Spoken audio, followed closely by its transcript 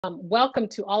Welcome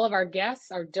to all of our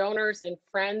guests, our donors and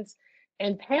friends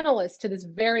and panelists to this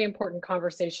very important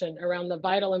conversation around the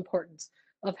vital importance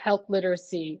of health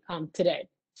literacy today.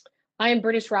 I am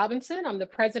British Robinson. I'm the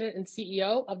president and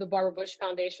CEO of the Barbara Bush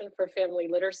Foundation for Family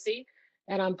Literacy,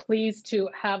 and I'm pleased to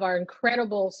have our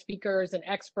incredible speakers and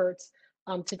experts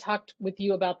to talk with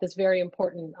you about this very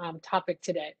important topic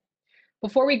today.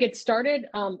 Before we get started,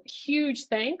 huge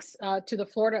thanks to the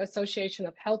Florida Association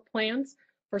of Health Plans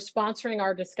for sponsoring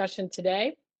our discussion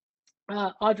today.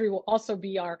 Audrey will also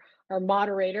be our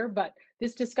moderator, but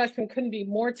this discussion couldn't be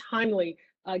more timely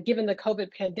given the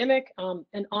COVID pandemic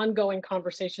and ongoing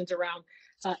conversations around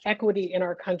equity in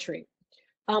our country.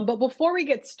 But before we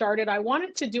get started, I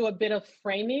wanted to do a bit of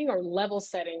framing or level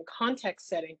setting, context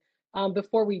setting,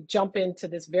 before we jump into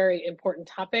this very important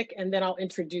topic, and then I'll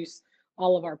introduce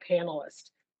all of our panelists.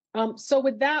 So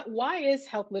with that, why is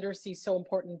health literacy so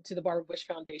important to the Barbara Bush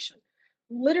Foundation?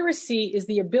 Literacy is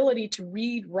the ability to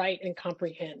read, write, and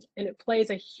comprehend, and it plays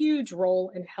a huge role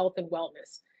in health and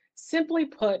wellness. Simply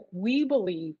put, we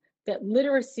believe that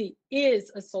literacy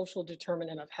is a social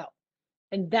determinant of health,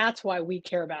 and that's why we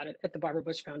care about it at the Barbara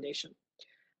Bush Foundation.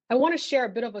 I want to share a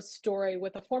bit of a story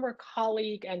with a former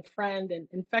colleague and friend and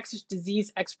infectious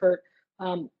disease expert,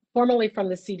 formerly from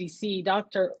the CDC,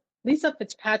 Dr. Lisa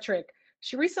Fitzpatrick.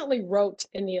 She recently wrote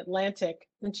in The Atlantic,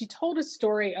 and she told a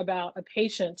story about a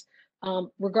patient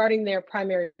regarding their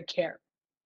primary care.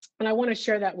 And I want to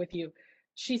share that with you.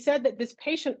 She said that this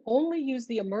patient only used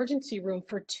the emergency room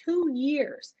for 2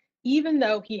 years, even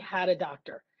though he had a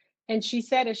doctor. And she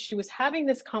said as she was having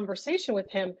this conversation with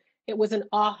him, it was an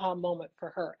aha moment for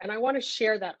her. And I want to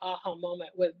share that aha moment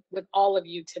with all of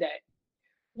you today.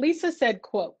 Lisa said,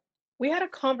 quote, "We had a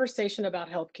conversation about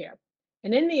healthcare.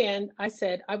 And in the end, I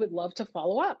said, I would love to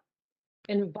follow up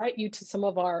and invite you to some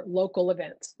of our local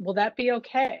events. Will that be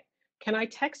okay? Can I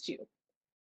text you?"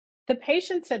 The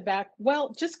patient said back,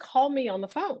 "Well, just call me on the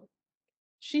phone."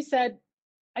 He said,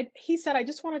 I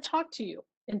just want to talk to you.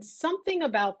 And something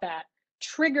about that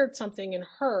triggered something in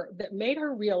her that made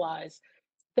her realize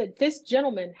that this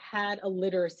gentleman had a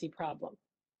literacy problem.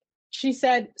 She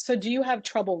said, "So do you have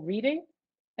trouble reading?"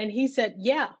 And he said,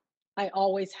 "Yeah, I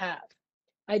always have.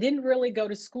 I didn't really go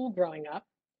to school growing up,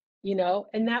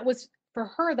 and that was, for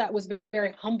her, that was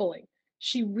very humbling.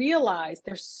 She realized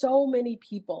there's so many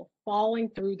people falling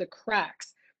through the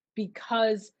cracks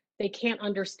because they can't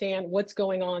understand what's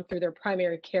going on through their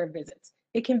primary care visits.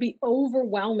 It can be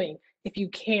overwhelming if you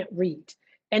can't read.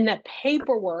 And that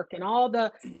paperwork and all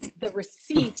the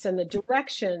receipts and the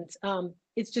directions,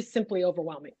 it's just simply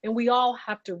overwhelming. And we all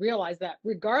have to realize that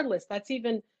regardless, that's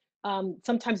even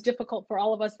sometimes difficult for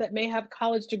all of us that may have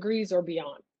college degrees or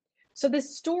beyond. So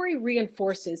this story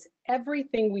reinforces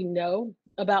everything we know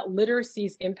about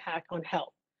literacy's impact on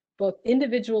health, both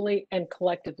individually and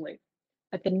collectively.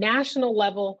 At the national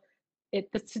level,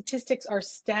 the statistics are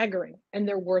staggering and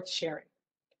they're worth sharing.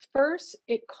 First,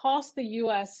 it costs the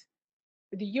U.S.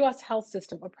 health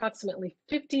system approximately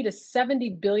 $50 to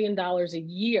 $70 billion a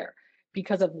year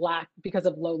because of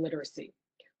low literacy.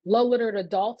 Low literate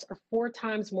adults are 4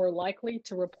 times more likely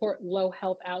to report low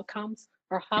health outcomes,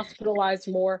 are hospitalized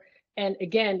more, and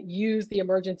again, use the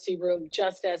emergency room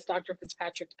just as Dr.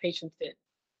 Fitzpatrick's patients did.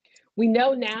 We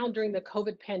know now during the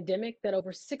COVID pandemic that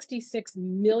over 66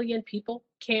 million people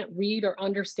can't read or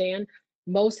understand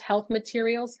most health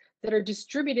materials that are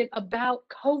distributed about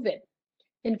COVID.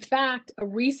 In fact, a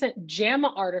recent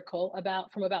JAMA article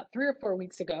from about 3 or 4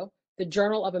 weeks ago, the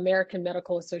Journal of American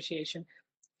Medical Association,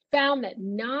 found that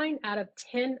 9 out of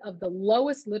 10 of the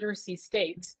lowest literacy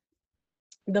states,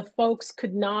 the folks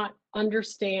could not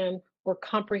understand or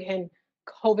comprehend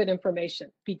COVID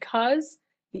information because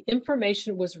the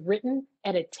information was written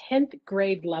at a 10th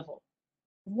grade level.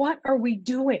 What are we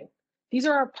doing? These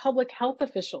are our public health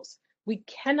officials. We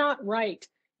cannot write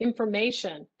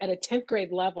information at a 10th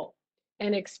grade level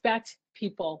and expect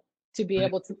people to be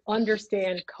able to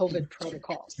understand COVID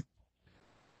protocols.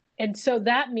 And so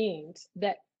that means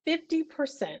that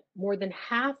 50%, more than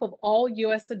half of all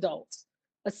US adults,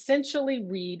 essentially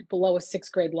read below a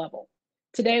 6th grade level.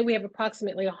 Today, we have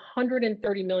approximately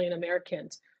 130 million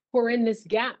Americans who are in this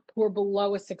gap, who are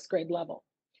below a 6th grade level.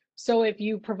 So if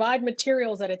you provide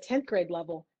materials at a 10th grade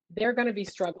level, they're going to be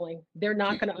struggling. They're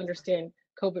not going to understand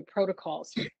COVID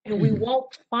protocols. And we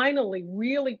won't finally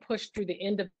really push through the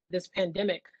end of this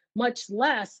pandemic, much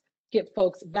less get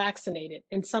folks vaccinated.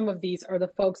 And some of these are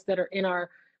the folks that are in our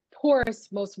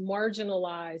poorest, most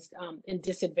marginalized and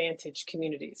disadvantaged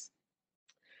communities.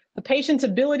 A patient's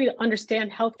ability to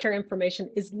understand healthcare information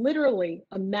is literally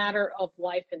a matter of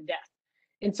life and death.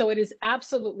 And so it is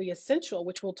absolutely essential,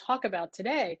 which we'll talk about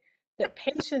today, that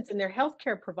patients and their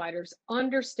healthcare providers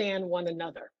understand one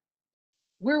another.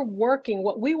 We're working,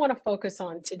 what we want to focus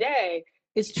on today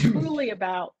is truly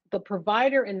about the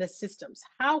provider and the systems.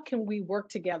 How can we work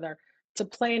together to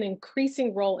play an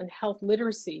increasing role in health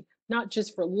literacy, not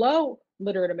just for low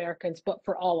literate Americans, but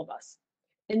for all of us?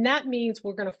 And that means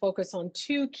we're going to focus on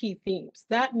two key themes.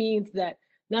 That means that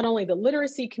not only the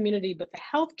literacy community, but the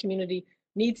health community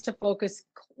needs to focus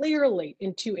clearly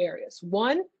in two areas.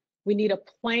 One, we need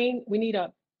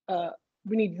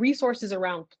resources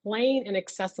around plain and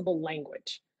accessible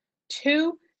language.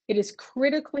 Two, it is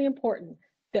critically important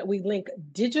that we link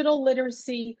digital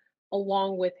literacy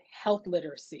along with health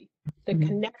literacy. The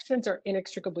connections are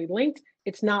inextricably linked.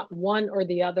 It's not one or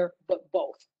the other, but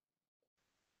both.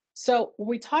 So when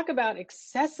we talk about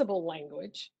accessible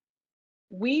language,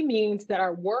 we means that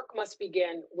our work must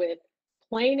begin with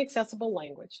plain accessible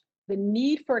language. The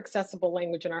need for accessible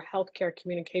language in our healthcare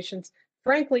communications,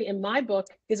 frankly, in my book,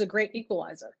 is a great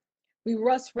equalizer. We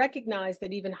must recognize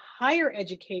that even higher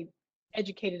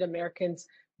educated Americans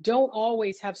don't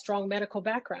always have strong medical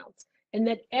backgrounds, and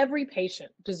that every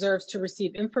patient deserves to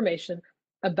receive information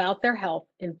about their health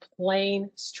in plain,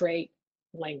 straight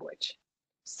language.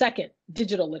 Second,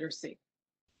 digital literacy.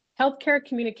 Healthcare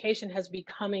communication has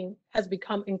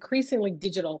become increasingly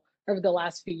digital over the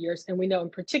last few years, and we know in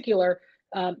particular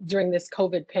during this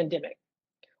COVID pandemic.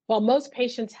 While most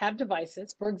patients have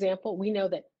devices, for example, we know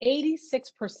that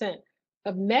 86%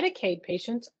 of Medicaid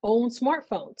patients own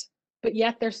smartphones, but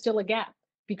yet there's still a gap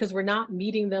because we're not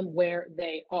meeting them where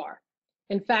they are.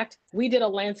 In fact, we did a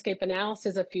landscape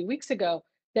analysis a few weeks ago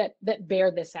that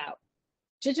bear this out.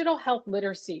 Digital health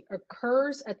literacy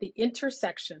occurs at the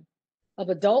intersection of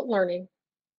adult learning,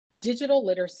 digital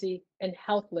literacy, and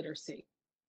health literacy.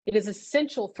 It is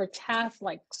essential for tasks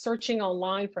like searching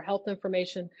online for health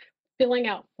information, filling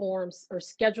out forms, or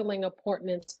scheduling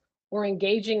appointments, or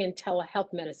engaging in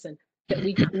telehealth medicine, that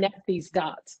we connect these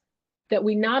dots, that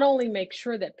we not only make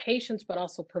sure that patients, but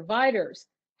also providers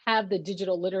have the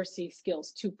digital literacy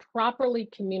skills to properly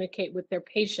communicate with their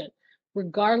patient,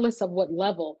 regardless of what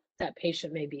level that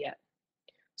patient may be at.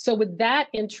 So with that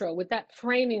intro, with that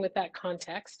framing, with that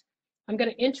context, I'm going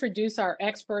to introduce our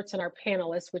experts and our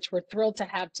panelists, which we're thrilled to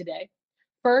have today.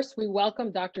 First, we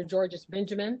welcome Dr. Georges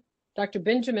Benjamin. Dr.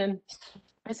 Benjamin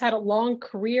has had a long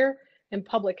career in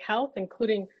public health,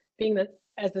 including being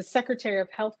as the Secretary of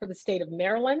Health for the state of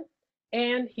Maryland,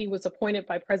 and he was appointed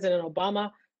by President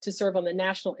Obama to serve on the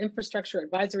National Infrastructure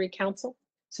Advisory Council.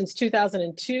 Since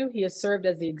 2002, he has served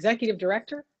as the Executive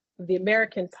Director of the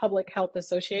American Public Health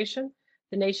Association,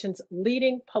 the nation's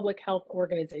leading public health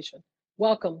organization.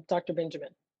 Welcome, Dr. Benjamin.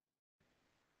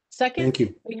 Second, thank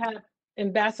you. We have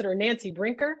Ambassador Nancy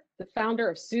Brinker, the founder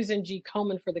of Susan G.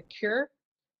 Komen for the Cure,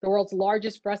 the world's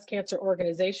largest breast cancer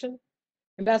organization.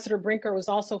 Ambassador Brinker was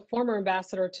also former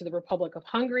ambassador to the Republic of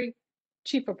Hungary,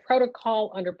 chief of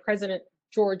protocol under President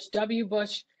George W.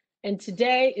 Bush, and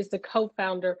today is the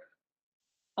co-founder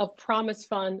of Promise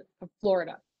Fund of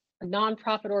Florida, a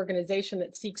nonprofit organization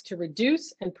that seeks to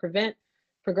reduce and prevent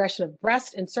progression of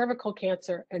breast and cervical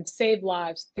cancer and save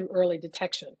lives through early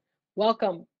detection.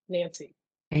 Welcome, Nancy.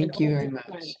 Thank you very much.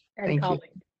 Thank you.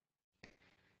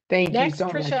 Thank Next, you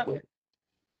so Tricia, much.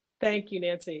 Thank you,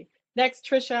 Nancy. Next,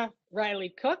 Tricia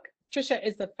Riley Cook. Tricia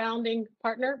is the founding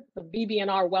partner of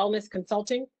BB&R Wellness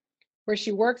Consulting, where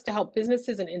she works to help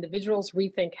businesses and individuals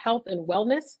rethink health and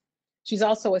wellness. She's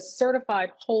also a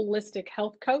certified holistic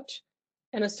health coach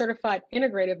and a certified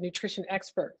integrative nutrition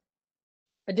expert.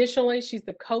 Additionally, she's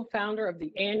the co-founder of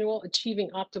the annual Achieving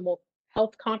Optimal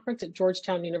Health Conference at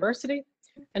Georgetown University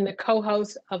and the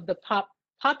co-host of the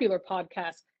popular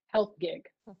podcast, Health Gig.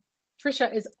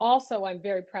 Tricia is also, I'm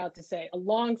very proud to say, a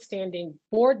longstanding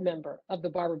board member of the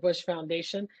Barbara Bush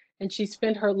Foundation, and she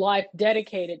spent her life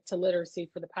dedicated to literacy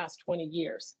for the past 20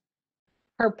 years.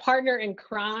 Her partner in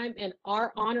crime and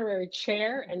our honorary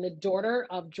chair and the daughter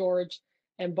of George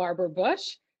and Barbara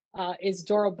Bush is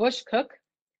Doro Bush Cook.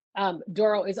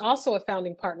 Doro is also a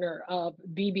founding partner of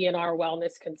BB&R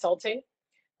Wellness Consulting.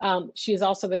 She is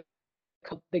also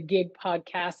the Gig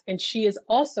podcast, and she is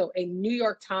also a New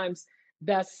York Times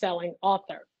best-selling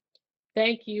author.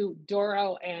 Thank you,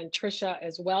 Doro and Tricia,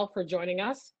 as well for joining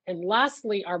us. And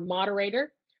lastly, our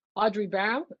moderator, Audrey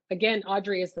Brown. Again,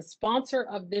 Audrey is the sponsor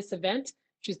of this event.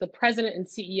 She's the president and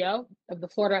CEO of the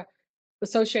Florida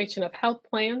Association of Health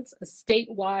Plans, a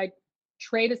statewide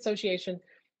trade association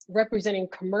representing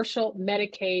commercial,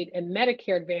 Medicaid, and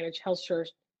Medicare Advantage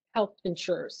health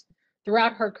insurers.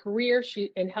 Throughout her career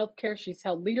in healthcare, she's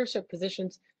held leadership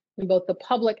positions in both the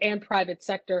public and private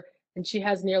sector, and she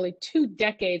has nearly 2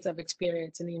 decades of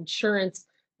experience in the insurance,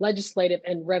 legislative,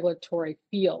 and regulatory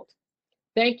field.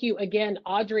 Thank you again,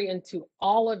 Audrey, and to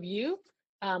all of you.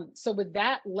 So with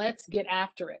that, let's get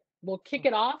after it. We'll kick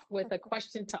it off with a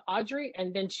question to Audrey,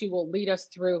 and then she will lead us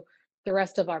through the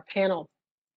rest of our panel.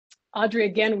 Audrey,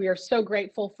 again, we are so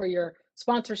grateful for your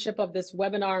sponsorship of this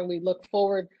webinar, and we look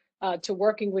forward to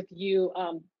working with you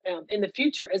in the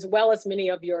future, as well as many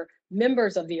of your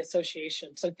members of the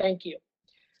association. So thank you.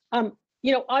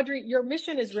 Audrey, your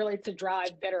mission is really to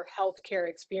drive better healthcare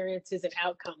experiences and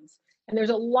outcomes. And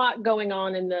there's a lot going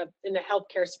on in the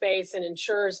healthcare space, and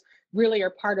insurers really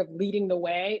are part of leading the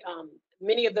way.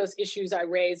 Many of those issues I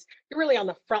raised, you're really on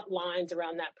the front lines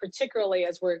around that, particularly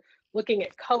as we're looking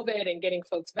at COVID and getting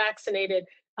folks vaccinated.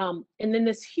 And then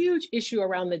this huge issue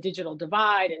around the digital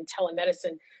divide and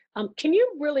telemedicine. Can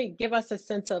you really give us a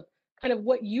sense of kind of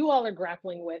what you all are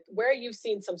grappling with, where you've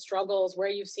seen some struggles, where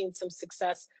you've seen some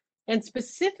success, and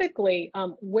specifically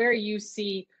where you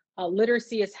see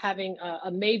literacy as having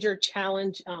a major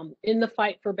challenge in the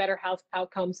fight for better health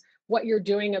outcomes, what you're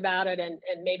doing about it, and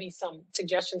maybe some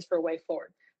suggestions for a way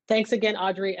forward. Thanks again,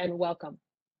 Audrey, and welcome.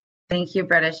 Thank you,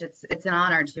 British. It's an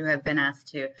honor to have been asked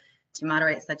to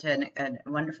moderate such a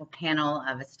wonderful panel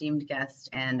of esteemed guests.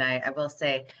 And I will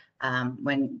say,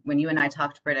 when you and I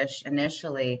talked, British,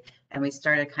 initially, and we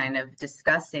started kind of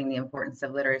discussing the importance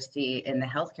of literacy in the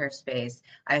healthcare space,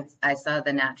 I saw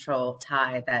the natural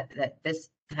tie that this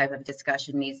type of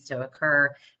discussion needs to occur,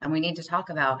 and we need to talk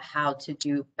about how to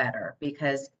do better.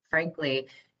 Because frankly,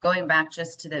 going back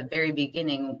just to the very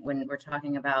beginning, when we're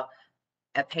talking about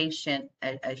a patient,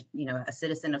 a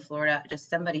citizen of Florida, just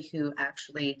somebody who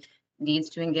actually needs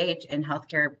to engage in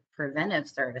healthcare preventive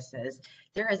services,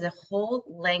 there is a whole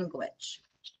language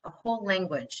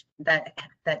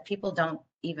that people don't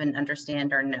even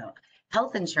understand or know.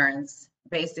 Health insurance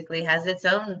basically has its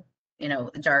own,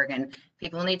 jargon.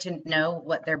 People need to know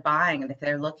what they're buying. If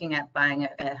they're looking at buying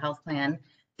a health plan,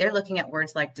 they're looking at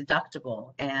words like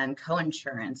deductible and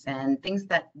coinsurance and things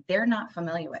that they're not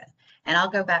familiar with. And I'll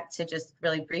go back to just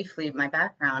really briefly my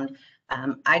background.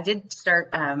 I did start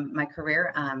my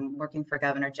career working for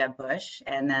Governor Jeb Bush,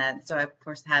 and so I of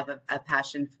course have a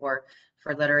passion for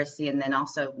literacy, and then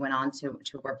also went on to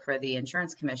work for the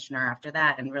insurance commissioner after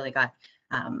that, and really got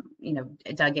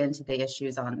dug into the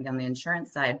issues on the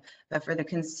insurance side. But for the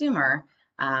consumer,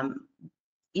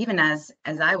 even as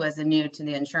I was new to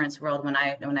the insurance world when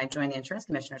I joined the insurance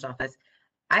commissioner's office,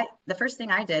 the first thing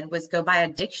I did was go buy a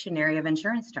dictionary of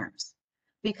insurance terms,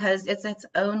 because it's its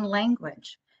own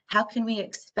language. How can we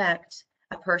expect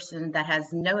a person that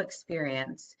has no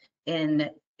experience in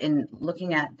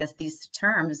looking at these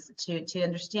terms to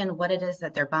understand what it is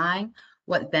that they're buying,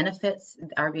 what benefits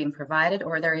are being provided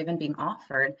or they're even being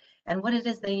offered, and what it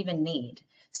is they even need?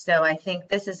 So I think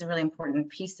this is a really important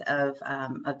piece of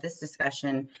this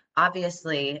discussion.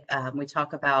 Obviously, we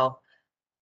talk about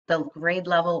the grade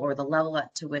level or the level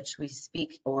up to which we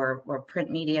speak or print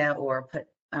media or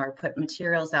put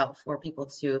materials out for people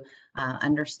to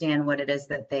understand what it is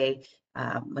that they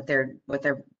what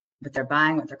they're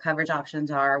buying, what their coverage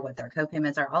options are, what their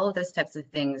co-payments are. All of those types of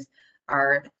things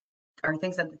are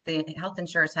things that the health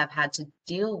insurers have had to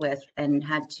deal with and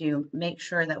had to make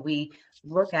sure that we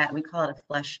look at. We call it a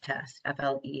flesh test,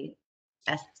 FLESCH,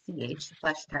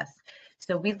 flesh test.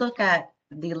 So we look at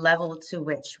the level to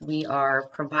which we are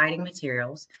providing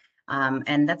materials.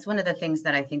 And that's one of the things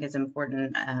that I think is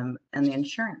important on the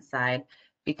insurance side,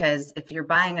 because if you're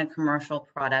buying a commercial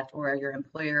product or your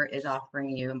employer is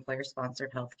offering you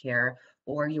employer-sponsored healthcare,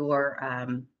 or you're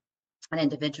an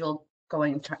individual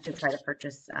going to try to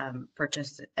purchase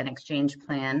an exchange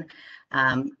plan,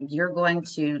 you're going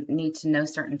to need to know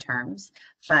certain terms.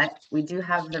 But we do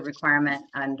have the requirement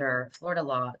under Florida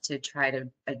law to try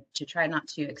not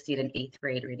to exceed an 8th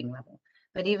grade reading level.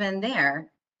 But even there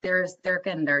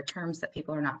are terms that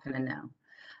people are not going to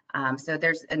know. So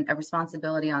there's a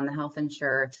responsibility on the health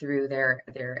insurer through their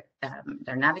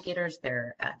navigators,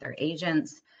 their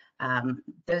agents,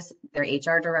 their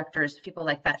HR directors, people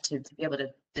like that, to be able to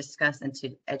discuss and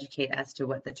to educate as to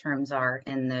what the terms are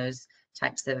in those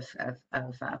types of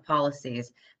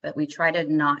policies. But we try to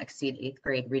not exceed 8th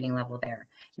grade reading level there.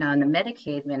 Now, on the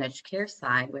Medicaid managed care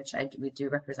side, which we do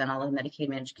represent all of the Medicaid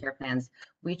managed care plans,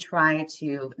 we try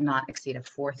to not exceed a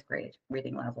 4th grade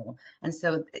reading level. And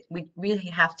so we really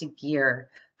have to gear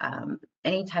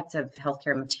any types of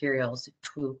healthcare materials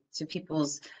to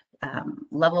people's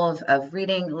level of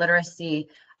reading, literacy,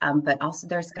 but also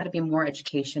there's got to be more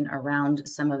education around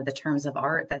some of the terms of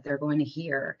art that they're going to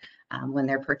hear when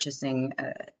they're purchasing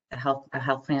a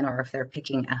health plan, or if they're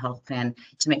picking a health plan,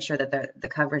 to make sure that the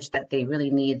coverage that they really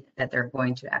need, that they're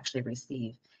going to actually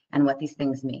receive. and what these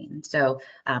things mean. So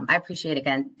I appreciate,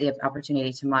 again, the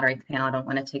opportunity to moderate the panel. I don't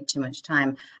want to take too much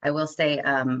time. I will say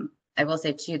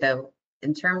too, though,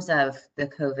 in terms of the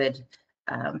COVID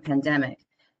pandemic,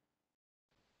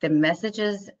 the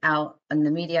messages out in the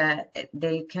media,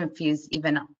 they confuse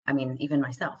even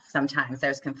myself sometimes.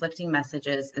 There's conflicting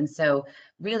messages. And so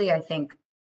really, I think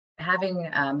having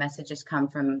messages come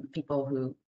from people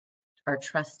who are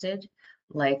trusted,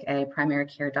 like a primary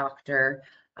care doctor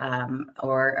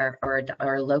or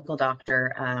a local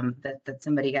doctor that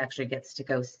somebody actually gets to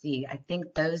go see. I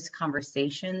think those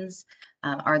conversations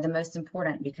are the most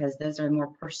important because those are more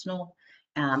personal.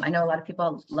 I know a lot of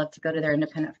people love to go to their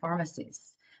independent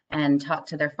pharmacies and talk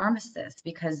to their pharmacists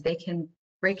because they can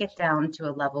break it down to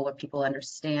a level where people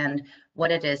understand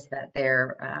what it is that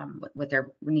they're what they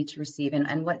need to receive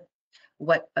and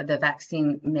what the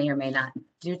vaccine may or may not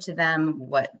do to them,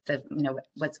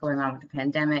 what's going on with the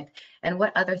pandemic, and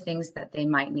what other things that they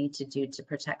might need to do to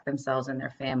protect themselves and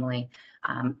their family,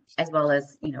 as well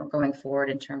as going forward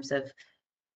in terms of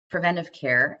preventive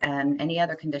care and any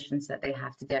other conditions that they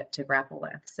have to get to grapple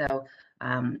with. So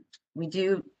we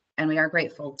do, and we are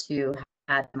grateful to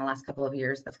had in the last couple of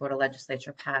years, the Florida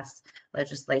legislature passed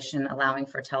legislation allowing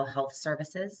for telehealth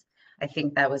services. I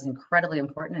think that was incredibly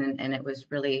important, and it was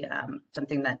really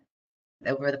something that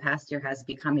over the past year has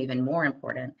become even more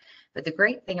important. But the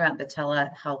great thing about the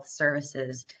telehealth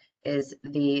services is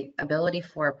the ability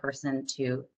for a person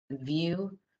to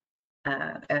view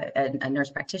a nurse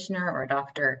practitioner or a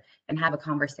doctor and have a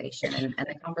conversation. And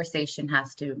the conversation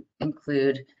has to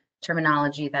include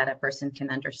terminology that a person can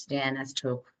understand as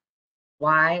to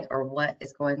why or what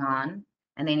is going on.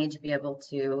 And they need to be able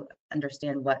to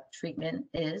understand what treatment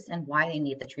is and why they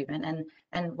need the treatment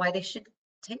and why they should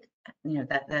take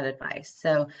that advice.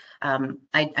 So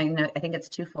I think it's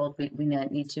twofold. We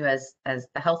need to, as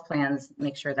the health plans,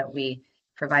 make sure that we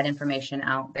provide information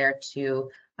out there to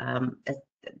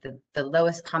the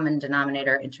lowest common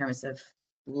denominator in terms of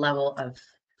level of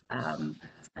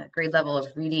grade level of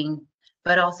reading,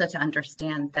 but also to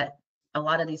understand that a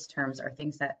lot of these terms are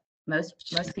things that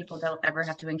most people don't ever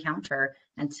have to encounter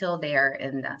until they are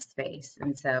in that space.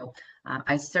 And so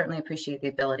I certainly appreciate the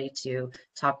ability to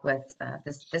talk with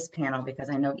this panel, because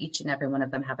I know each and every one of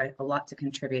them have a lot to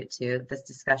contribute to this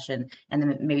discussion, and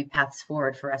then maybe paths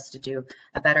forward for us to do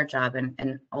a better job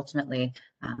and ultimately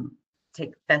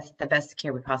take the best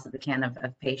care we possibly can of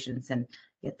patients and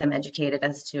get them educated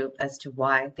as to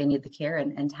why they need the care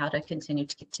and how to continue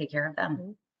to take care of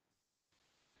them.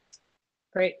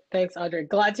 Great, thanks, Audrey.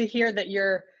 Glad to hear that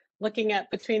you're looking at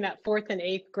between that 4th and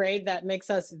 8th grade. That makes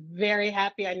us very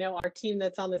happy. I know our team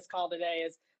that's on this call today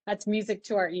that's music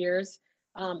to our ears.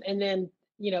 And then,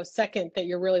 second, that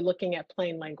you're really looking at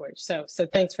plain language. So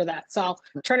thanks for that. So I'll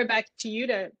turn it back to you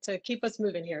to keep us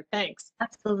moving here. Thanks.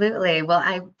 Absolutely. Well,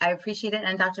 I appreciate it.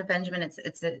 And Dr. Benjamin,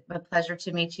 it's a pleasure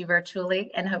to meet you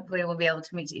virtually, and hopefully we'll be able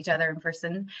to meet each other in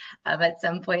person at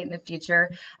some point in the future.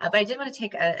 But I did want to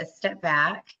take a step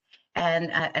back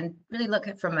and really look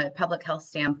at, from a public health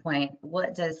standpoint,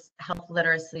 what does health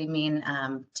literacy mean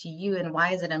to you, and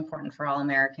why is it important for all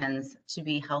Americans to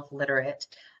be health literate,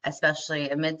 especially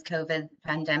amid COVID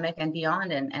pandemic and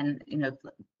beyond, and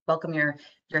welcome your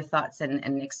thoughts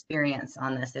and experience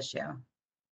on this issue.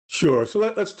 Sure. So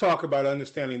let's talk about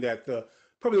understanding that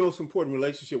probably the most important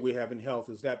relationship we have in health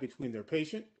is that between their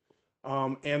patient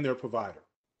and their provider,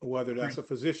 whether that's a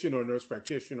physician or a nurse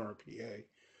practitioner or a PA.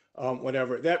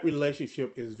 Whatever, that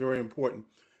relationship is very important.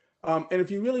 And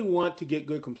if you really want to get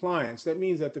good compliance, that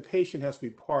means that the patient has to be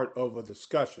part of a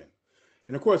discussion.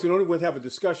 And of course, in order to have a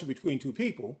discussion between two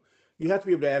people, you have to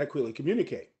be able to adequately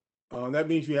communicate. That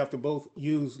means you have to both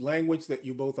use language that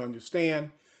you both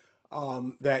understand,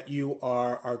 that you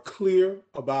are clear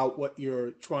about what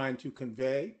you're trying to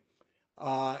convey,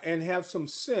 and have some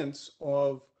sense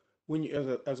of when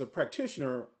you, as a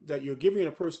practitioner, that you're giving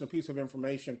a person a piece of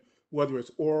information, whether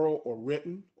it's oral or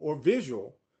written or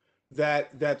visual,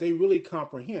 that they really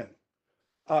comprehend.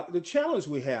 The challenge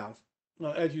we have,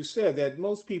 as you said, that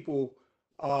most people,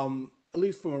 at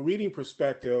least from a reading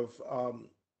perspective,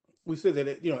 we said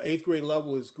that 8th grade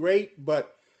level is great,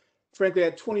 but frankly,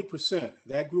 at 20%,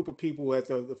 that group of people at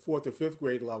the 4th or 5th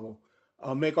grade level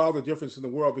make all the difference in the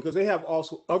world, because they have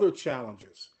also other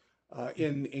challenges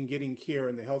in getting care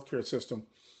in the healthcare system.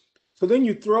 So then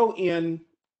you throw in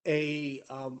a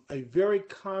very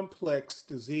complex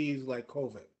disease like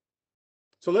COVID.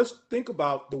 So let's think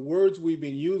about the words we've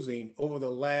been using over the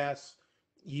last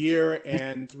year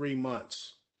and 3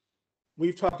 months.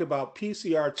 We've talked about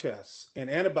PCR tests and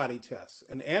antibody tests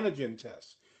and antigen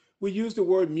tests. We use the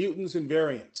word mutants and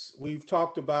variants. We've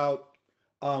talked about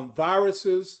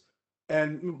viruses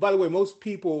And by the way, most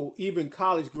people, even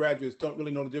college graduates, don't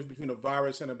really know the difference between a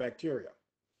virus and a bacteria.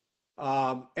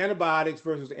 Antibiotics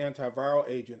versus antiviral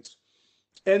agents.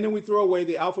 And then we throw away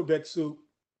the alphabet soup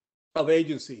of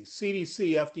agencies,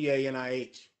 CDC, FDA,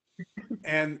 NIH.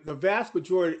 And the vast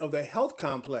majority of the health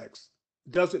complex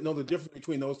doesn't know the difference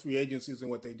between those three agencies and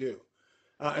what they do.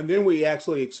 And then we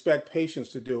actually expect patients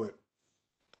to do it.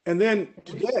 And then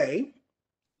today,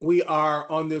 we are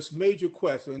on this major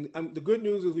quest. And the good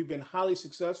news is we've been highly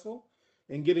successful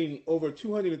in getting over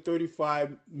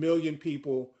 235 million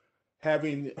people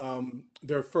having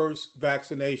their first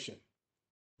vaccination.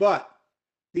 But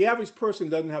the average person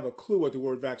doesn't have a clue what the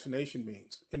word vaccination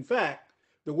means. In fact,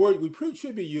 the word we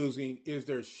should be using is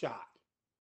their shot.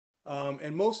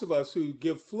 And most of us who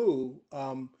give flu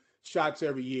shots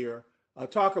every year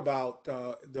talk about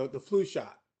the flu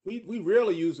shot. We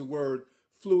rarely use the word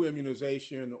flu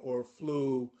immunization or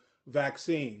flu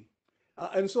vaccine.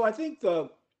 And so I think the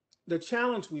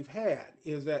challenge we've had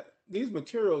is that these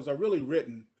materials are really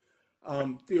written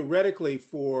theoretically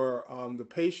for the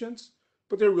patients,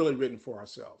 but they're really written for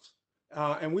ourselves.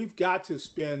 And we've got to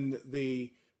spend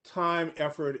the time,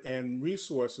 effort, and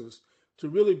resources to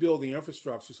really build the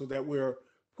infrastructure so that we're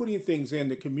putting things in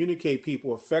to communicate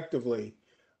people effectively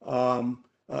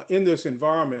in this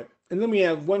environment. And let me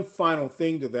add one final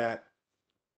thing to that,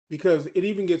 because it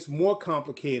even gets more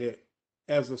complicated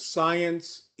as the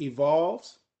science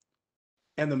evolves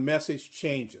and the message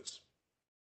changes.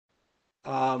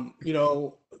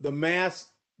 The mask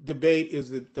debate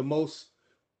is the most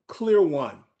clear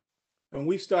one. And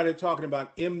we started talking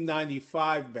about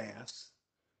N95 masks,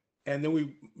 and then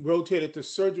we rotated to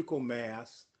surgical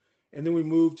masks, and then we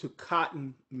moved to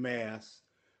cotton masks.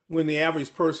 When the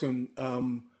average person,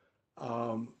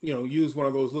 used one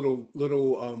of those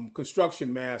little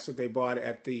construction masks that they bought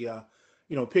at the,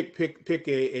 pick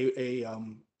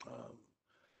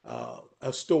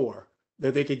a store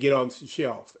that they could get on the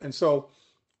shelf. And so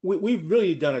we've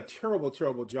really done a terrible,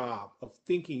 terrible job of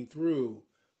thinking through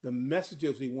the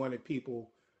messages we wanted people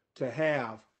to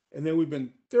have. And then we've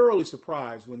been thoroughly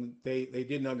surprised when they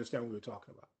didn't understand what we were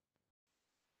talking about.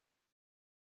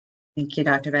 Thank you,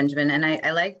 Dr. Benjamin. And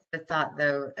I like the thought,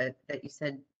 though, that you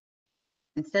said,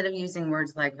 instead of using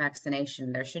words like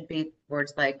vaccination, there should be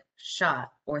words like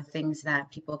shot or things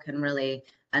that people can really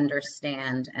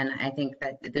understand. And I think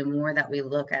that the more that we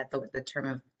look at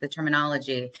the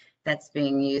terminology that's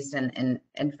being used, and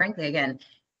frankly, again,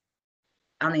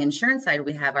 on the insurance side,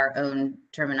 we have our own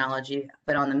terminology,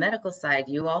 but on the medical side,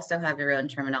 you also have your own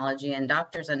terminology, and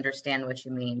doctors understand what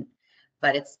you mean.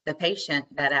 But it's the patient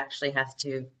that actually has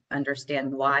to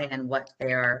understand why and what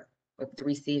they are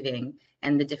receiving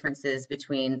and the differences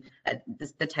between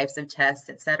the types of tests,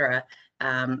 et cetera.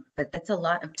 But that's a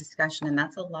lot of discussion, and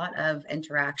that's a lot of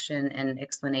interaction and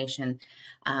explanation.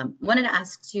 Wanted to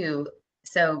ask too,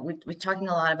 so we're talking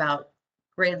a lot about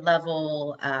grade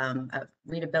level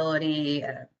readability.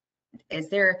 Is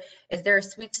there a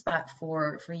sweet spot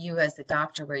for you as a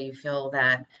doctor where you feel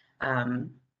that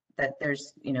that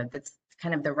there's, that's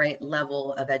kind of the right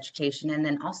level of education? And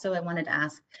then also I wanted to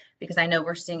ask, because I know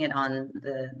we're seeing it on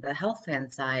the health plan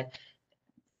side,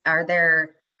 are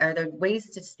there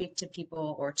ways to speak to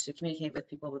people or to communicate with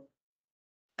people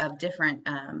of different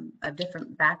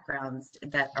backgrounds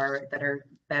that are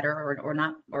better or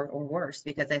not or worse?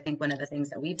 Because I think one of the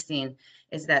things that we've seen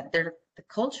is that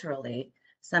culturally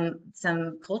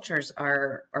some cultures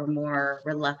are more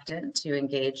reluctant to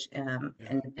engage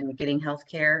in getting health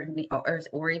care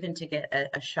or even to get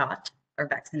a shot or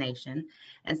vaccination.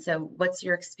 And so what's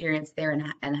your experience there,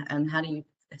 and how do you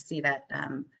see that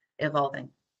evolving?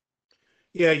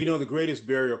 Yeah, the greatest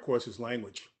barrier, of course, is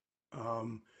language.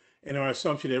 And our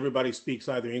assumption that everybody speaks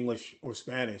either English or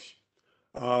Spanish,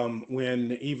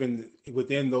 when even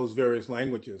within those various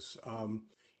languages,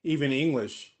 even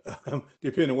English,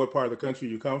 depending on what part of the country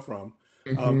you come from,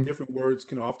 different words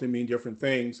can often mean different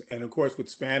things. And of course, with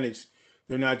Spanish,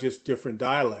 they're not just different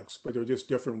dialects, but they're just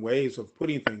different ways of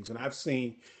putting things. And I've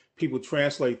seen people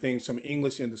translate things from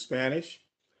English into Spanish.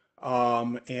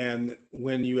 And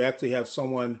when you actually have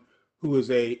someone who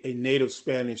is a native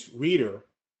Spanish reader,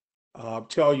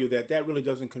 tell you that really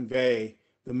doesn't convey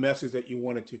the message that you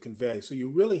wanted to convey. So you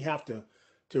really have to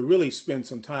really spend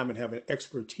some time and have an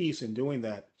expertise in doing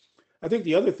that. I think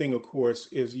the other thing, of course,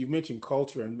 is you mentioned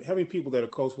culture and having people that are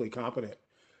culturally competent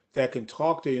that can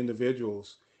talk to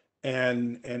individuals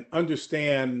and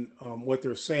understand what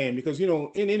they're saying. Because,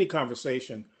 in any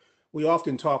conversation, we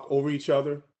often talk over each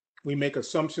other. We make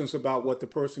assumptions about what the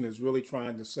person is really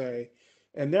trying to say.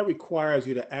 And that requires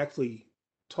you to actually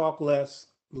talk less,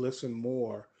 listen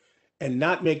more, and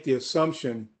not make the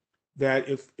assumption that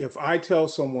if I tell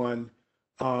someone,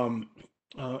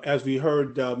 as we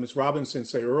heard Ms. Robinson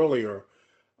say earlier,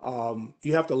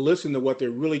 you have to listen to what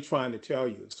they're really trying to tell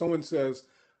you. If someone says,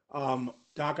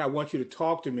 Doc, I want you to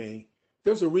talk to me,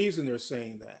 there's a reason they're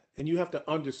saying that. And you have to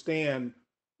understand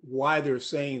why they're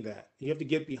saying that. You have to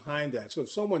get behind that. So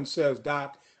if someone says,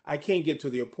 Doc, I can't get to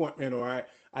the appointment, or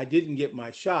I didn't get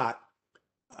my shot,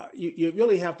 you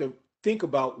really have to think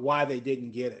about why they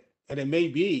didn't get it. And it may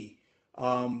be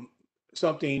um,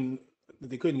 something that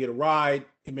they couldn't get a ride,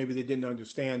 and maybe they didn't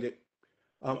understand it.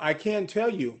 I can tell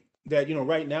you that,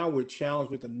 right now we're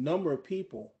challenged with a number of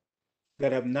people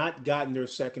that have not gotten their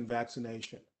second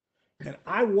vaccination. And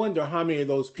I wonder how many of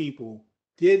those people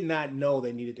did not know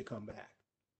they needed to come back.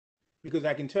 Because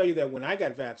I can tell you that when I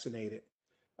got vaccinated,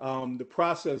 the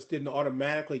process didn't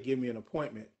automatically give me an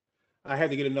appointment. I had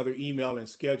to get another email and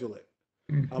schedule it.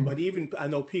 But even I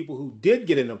know people who did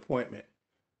get an appointment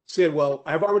said, well,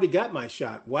 I've already got my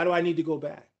shot. Why do I need to go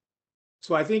back?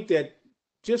 So I think that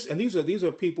and these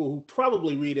are people who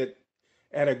probably read it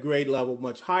at a grade level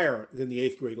much higher than the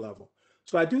 8th grade level.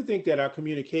 So I do think that our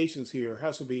communications here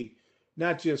has to be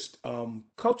not just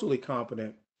culturally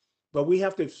competent, but we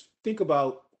have to think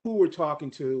about who we're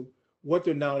talking to, what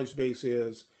their knowledge base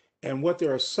is, and what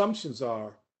their assumptions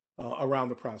are around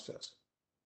the process.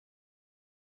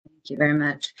 Thank you very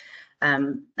much.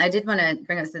 I did want to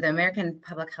bring up, so the American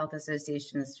Public Health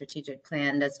Association strategic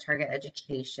plan does target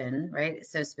education, right?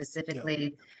 So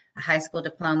specifically, a high school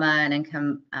diploma and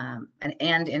income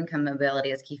and income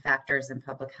mobility as key factors in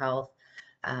public health.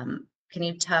 Can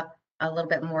you talk a little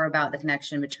bit more about the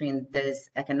connection between those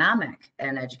economic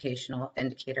and educational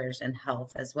indicators and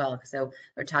health as well? So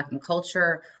we're talking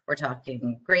culture, we're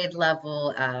talking grade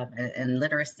level and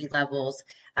literacy levels.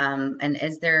 And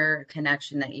is there a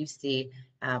connection that you see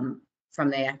on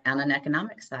an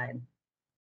economic side?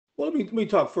 Well, let me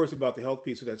talk first about the health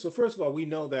piece of that. So first of all, we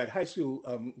know that high school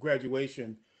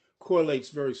graduation correlates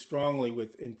very strongly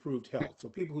with improved health. So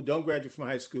people who don't graduate from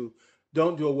high school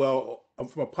don't do well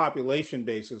from a population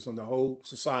basis on the whole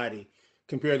society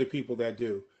compared to people that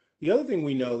do. The other thing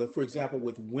we know that, for example,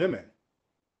 with women,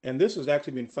 and this has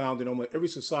actually been found in almost every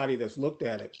society that's looked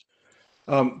at it,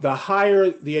 the higher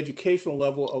the educational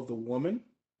level of the woman,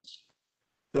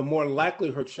 the more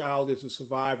likely her child is to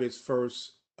survive its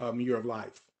first year of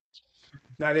life.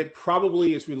 Now, that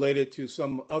probably is related to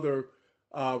some other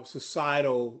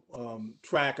societal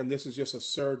track, and this is just a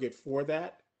surrogate for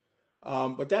that.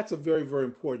 But that's a very, very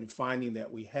important finding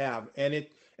that we have, and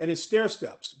it's stair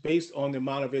steps based on the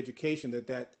amount of education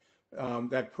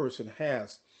that person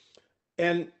has.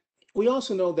 And we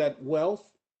also know that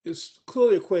wealth is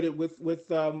clearly equated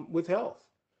with health.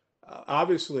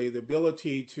 Obviously, the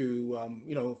ability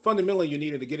to, fundamentally, you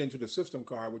needed to get into the system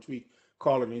card, which we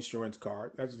call an insurance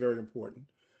card. That's very important.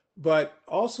 But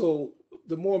also,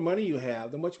 the more money you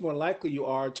have, the much more likely you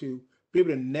are to be able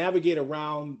to navigate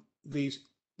around the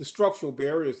structural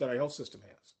barriers that our health system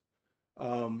has.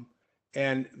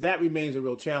 And that remains a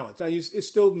real challenge. Now, it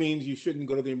still means you shouldn't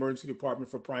go to the emergency department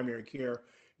for primary care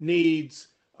needs.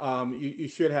 You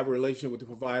should have a relationship with the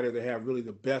provider that have really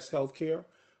the best health care.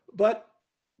 But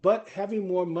having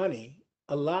more money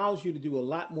allows you to do a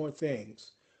lot more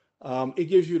things. It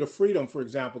gives you the freedom, for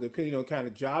example, depending on the kind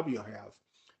of job you have,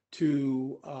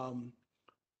 to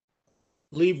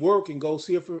leave work and go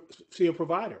see a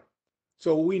provider.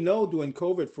 So we know during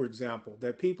COVID, for example,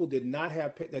 that people did not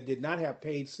have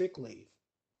paid sick leave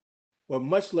were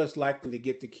much less likely to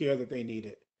get the care that they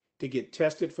needed, to get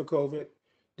tested for COVID,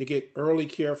 to get early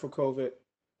care for COVID,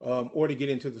 or to get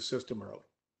into the system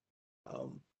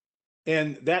early.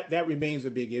 And that remains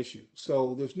a big issue.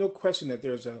 So there's no question that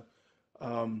there's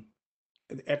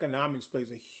economics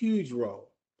plays a huge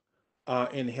role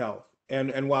in health.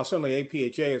 And while certainly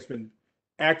APHA has been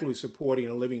actively supporting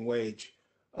a living wage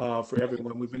for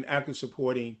everyone, we've been actively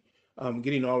supporting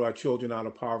getting all our children out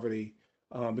of poverty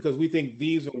because we think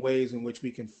these are ways in which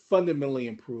we can fundamentally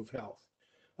improve health.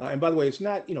 And by the way, it's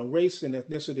not, race and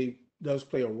ethnicity does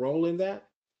play a role in that.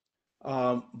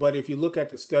 But if you look at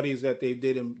the studies that they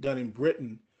done in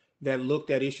Britain that looked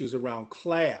at issues around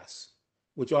class,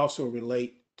 which also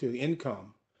relate to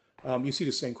income, you see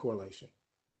the same correlation.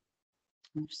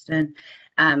 Understood.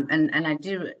 And I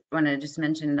do want to just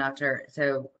mention, Doctor,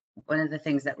 so one of the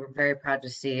things that we're very proud to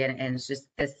see, and it's just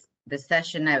this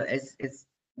session now is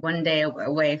one day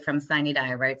away from sine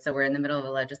die, right? So we're in the middle of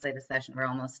a legislative session. We're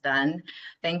almost done,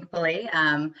 thankfully.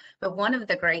 But one of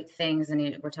the great things,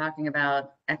 and we're talking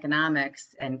about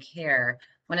economics and care,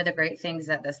 one of the great things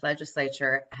that this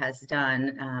legislature has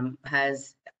done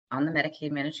has, on the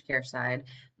Medicaid managed care side,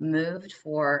 moved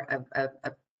for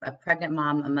a pregnant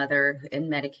mom, a mother in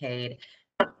Medicaid,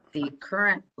 the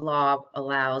current law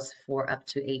allows for up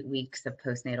to 8 weeks of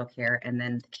postnatal care, and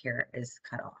then the care is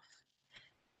cut off.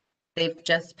 They've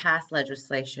just passed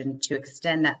legislation to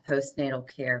extend that postnatal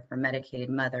care for Medicaid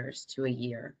mothers to a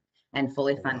year and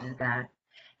fully funded that.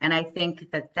 And I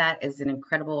think that that is an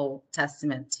incredible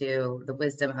testament to the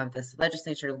wisdom of this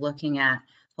legislature looking at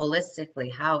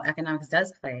holistically how economics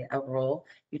does play a role.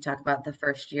 You talk about the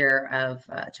first year of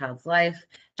a child's life.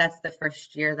 That's the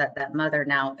first year that that mother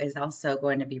now is also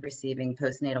going to be receiving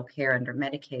postnatal care under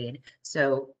Medicaid.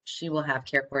 So she will have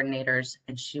care coordinators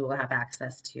and she will have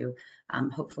access to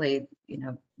hopefully,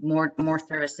 more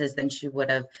services than she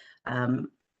would have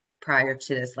prior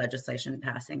to this legislation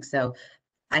passing. So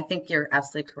I think you're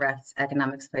absolutely correct.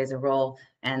 Economics plays a role,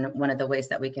 and one of the ways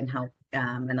that we can help,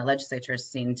 and the legislature has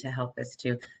seen to help, is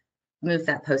to move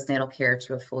that postnatal care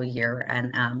to a full year.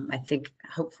 And I think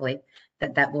hopefully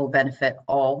that will benefit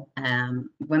all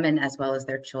women as well as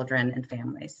their children and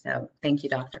families. So thank you,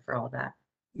 doctor, for all that.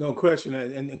 No question,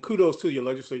 and kudos to your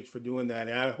legislature for doing that.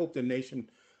 And I hope the nation,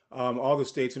 all the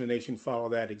states in the nation, follow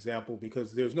that example,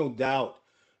 because there's no doubt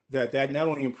that that not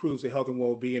only improves the health and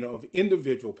well-being of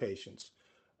individual patients,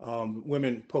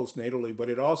 women postnatally, but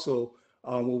it also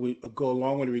will go a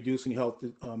long way to reducing health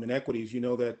inequities. You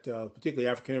know that particularly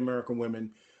African American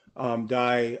women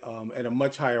die at a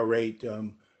much higher rate,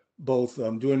 both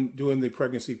during the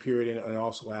pregnancy period and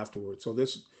also afterwards. So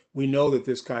we know that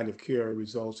this kind of care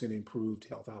results in improved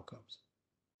health outcomes.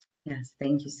 Yes,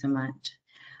 thank you so much.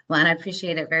 Well, and I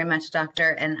appreciate it very much,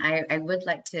 Doctor. And I would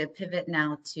like to pivot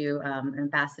now to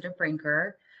Ambassador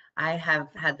Brinker. I have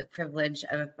had the privilege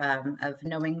of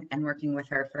knowing and working with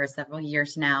her for several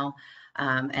years now.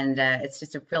 And it's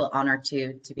just a real honor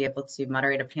to be able to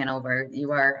moderate a panel where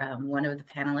you are one of the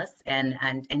panelists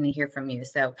and hear from you.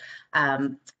 So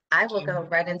I will go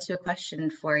right into a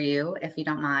question for you, if you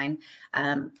don't mind.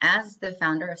 As the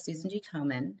founder of Susan G.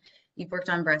 Komen, you've worked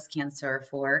on breast cancer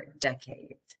for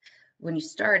decades. When you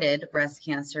started, breast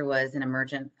cancer was an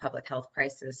emergent public health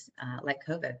crisis like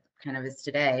COVID kind of is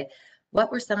today.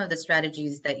 What were some of the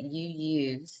strategies that you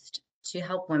used to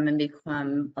help women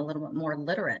become a little bit more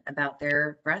literate about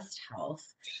their breast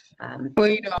health?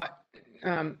 Well,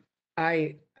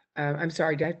 I'm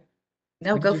sorry, did I?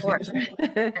 No, go for it.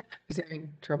 I was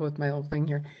having trouble with my old thing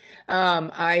here.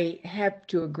 I have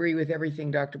to agree with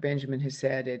everything Dr. Benjamin has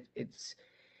said. It's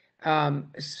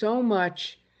so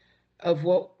much of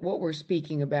what we're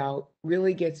speaking about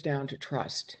really gets down to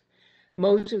trust.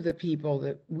 Most of the people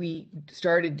that we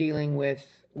started dealing with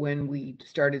when we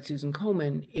started Susan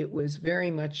Komen, it was very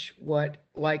much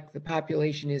like the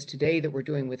population is today that we're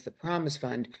doing with the Promise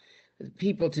Fund. The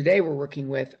people today we're working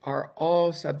with are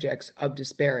all subjects of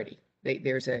disparity.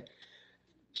 There's a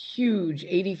huge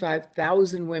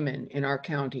 85,000 women in our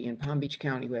county, in Palm Beach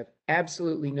County, who have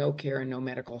absolutely no care and no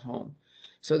medical home.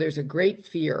 So there's a great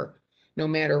fear, no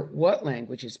matter what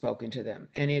language is spoken to them.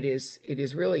 And it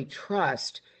is really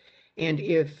trust. And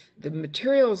if the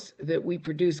materials that we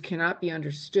produce cannot be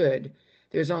understood,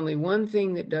 there's only one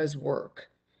thing that does work.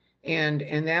 And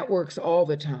that works all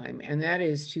the time. And that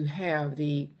is to have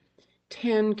the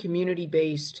 10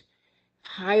 community-based,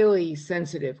 highly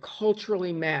sensitive,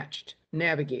 culturally matched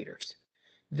navigators.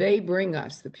 They bring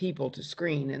us the people to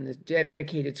screen in the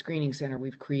dedicated screening center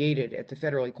we've created at the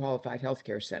Federally Qualified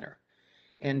Healthcare Center.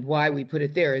 And why we put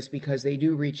it there is because they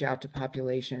do reach out to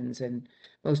populations, and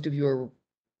most of you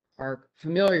are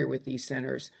familiar with these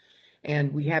centers.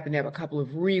 And we happen to have a couple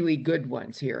of really good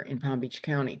ones here in Palm Beach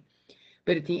County.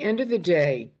 But at the end of the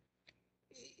day,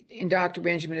 and Dr.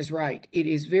 Benjamin is right, it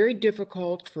is very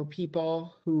difficult for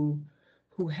people who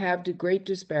have great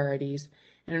disparities.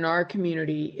 And in our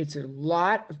community, it's a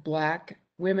lot of Black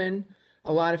women,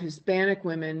 a lot of Hispanic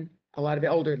women, a lot of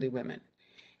elderly women.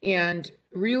 And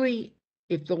really,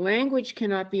 if the language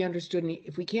cannot be understood, and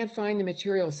if we can't find the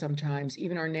material sometimes,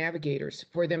 even our navigators,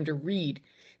 for them to read,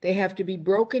 they have to be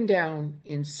broken down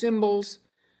in symbols,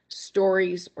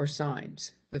 stories, or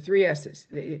signs, the 3 S's.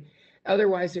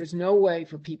 Otherwise, there's no way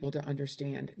for people to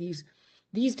understand.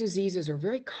 These diseases are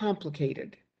very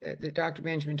complicated, that Dr.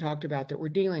 Benjamin talked about, that we're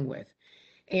dealing with.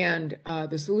 And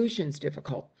the solution's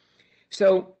difficult.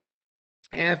 So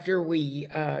after we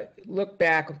look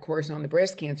back, of course, on the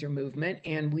breast cancer movement,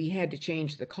 and we had to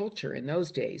change the culture in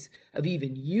those days of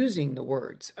even using the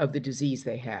words of the disease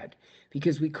they had,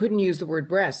 because we couldn't use the word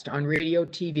breast on radio,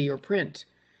 TV, or print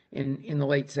in the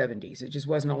late 70s. It just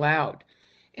wasn't allowed.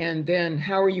 And then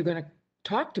how are you going to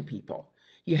talk to people?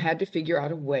 You had to figure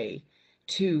out a way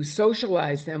to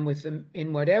socialize them with them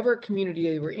in whatever community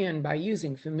they were in by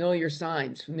using familiar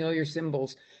signs, familiar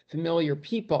symbols, familiar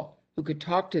people who could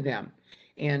talk to them.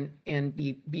 and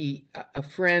be a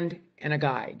friend and a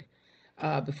guide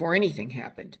before anything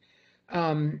happened.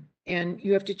 And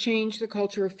you have to change the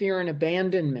culture of fear and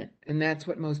abandonment. And that's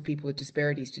what most people with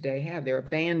disparities today have. They're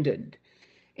abandoned.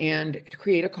 And to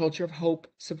create a culture of hope,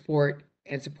 support,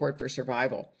 and support for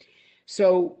survival.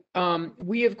 So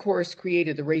we, of course,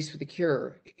 created the Race for the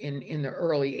Cure in the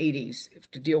early 80s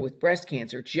to deal with breast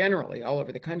cancer generally all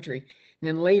over the country. And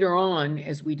then later on,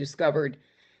 as we discovered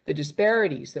the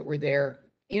disparities that were there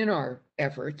in our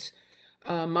efforts,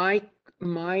 my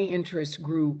interest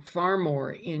grew far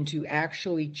more into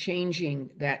actually changing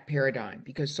that paradigm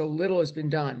because so little has been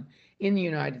done in the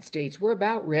United States. We're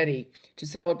about ready to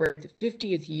celebrate the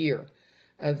 50th year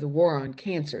of the war on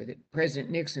cancer that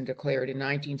President Nixon declared in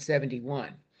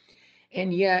 1971.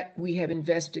 And yet we have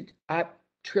invested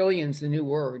trillions, the new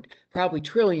word, probably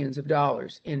trillions of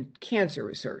dollars in cancer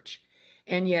research.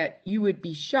 And yet you would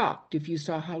be shocked if you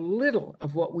saw how little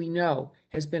of what we know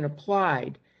has been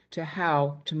applied to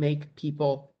how to make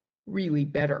people really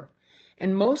better.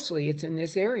 And mostly it's in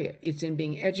this area. It's in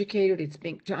being educated, it's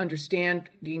being to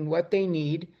understanding what they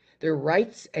need, their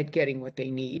rights at getting what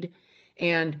they need,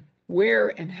 and where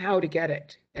and how to get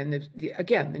it. And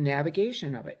again, the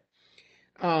navigation of it.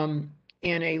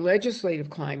 In a legislative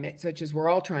climate, such as we're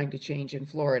all trying to change in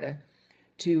Florida,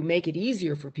 to make it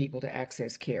easier for people to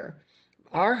access care,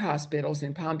 our hospitals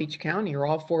in Palm Beach County are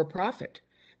all for profit.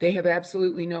 They have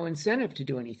absolutely no incentive to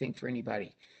do anything for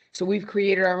anybody. So we've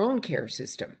created our own care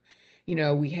system. You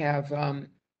know, we have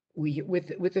with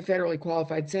the federally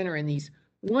qualified center and these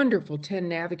wonderful 10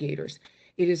 navigators.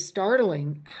 It is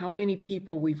startling how many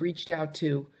people we've reached out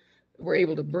to. We're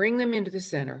able to bring them into the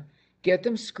center, get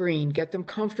them screened, get them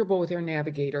comfortable with their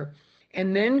navigator,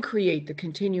 and then create the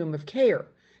continuum of care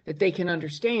that they can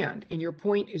understand. And your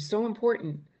point is so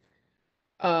important,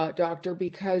 Doctor,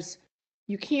 because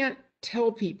you can't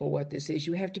tell people what this is.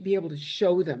 You have to be able to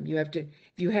show them. You have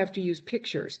to use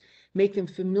pictures, make them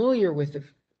familiar with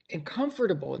and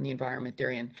comfortable in the environment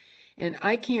they're in. And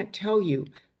I can't tell you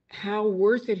how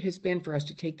worth it has been for us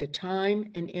to take the time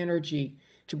and energy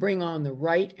to bring on the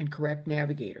right and correct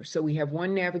navigator. So we have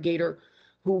one navigator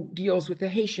who deals with the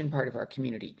Haitian part of our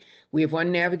community. We have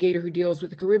one navigator who deals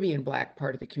with the Caribbean Black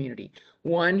part of the community,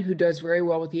 one who does very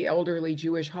well with the elderly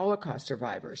Jewish Holocaust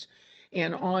survivors,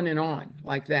 and on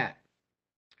like that.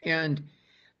 And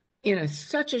in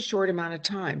such a short amount of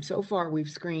time, so far we've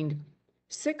screened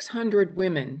 600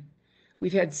 women.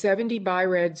 We've had 70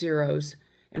 BI-RAD zeros,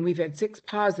 and we've had 6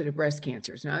 positive breast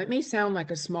cancers. Now, it may sound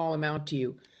like a small amount to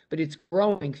you, but it's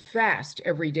growing fast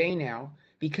every day now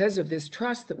because of this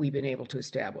trust that we've been able to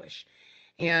establish.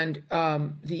 And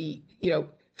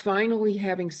finally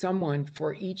having someone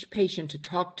for each patient to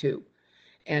talk to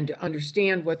and to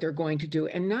understand what they're going to do,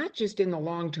 and not just in the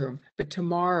long term, but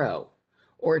tomorrow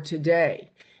or today,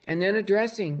 and then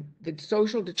addressing the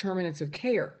social determinants of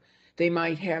care. They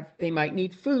might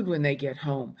need food when they get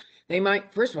home.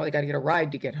 First of all, they got to get a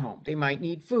ride to get home. They might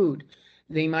need food.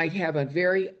 They might have a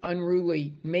very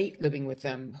unruly mate living with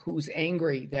them who's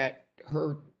angry that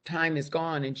her time is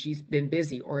gone and she's been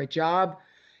busy, or an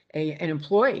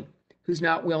employee who's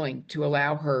not willing to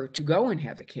allow her to go and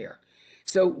have the care.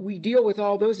 So we deal with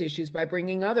all those issues by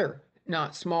bringing other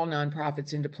small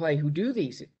nonprofits into play who do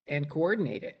these and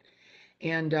coordinate it.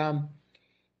 And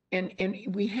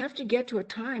we have to get to a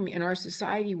time in our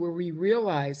society where we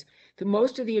realize that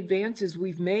most of the advances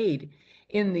we've made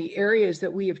in the areas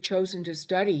that we have chosen to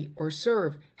study or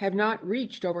serve have not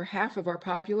reached over half of our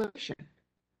population.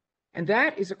 And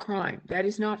that is a crime. That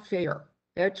is not fair.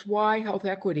 That's why health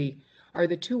equity are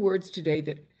the 2 words today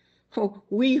that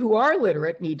we who are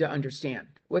literate need to understand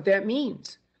what that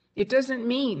means. It doesn't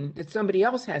mean that somebody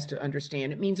else has to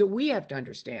understand. It means that we have to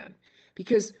understand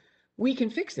because we can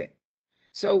fix it.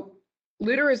 So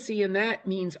literacy in that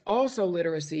means also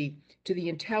literacy to the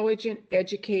intelligent,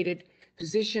 educated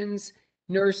physicians,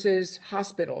 nurses,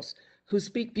 hospitals who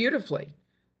speak beautifully,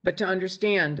 but to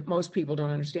understand, most people don't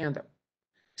understand them.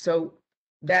 So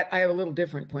that I have a little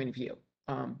different point of view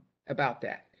about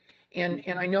that. And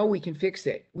I know we can fix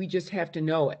it. We just have to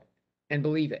know it and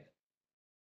believe it.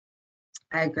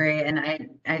 I agree. And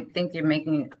I think you're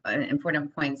making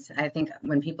important points. I think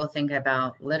when people think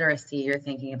about literacy, you're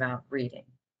thinking about reading.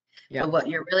 Yeah. But what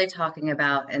you're really talking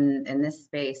about in this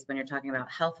space, when you're talking about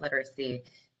health literacy,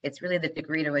 it's really the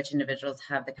degree to which individuals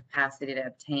have the capacity to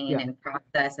obtain and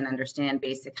process and understand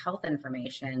basic health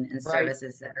information and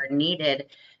services that are needed,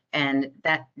 and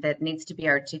that needs to be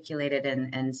articulated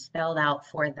and spelled out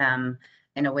for them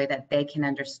in a way that they can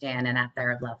understand and at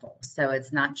their level. So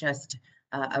it's not just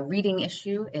a reading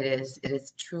issue. It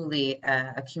is truly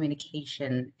a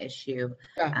communication issue.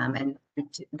 Yeah. And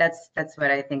that's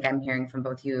what I think I'm hearing from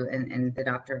both you and the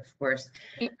doctor, of course.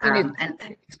 And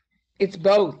And it's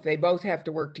both. They both have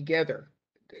to work together.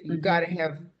 You've Mhm. got to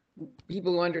have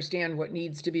people who understand what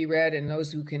needs to be read and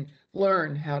those who can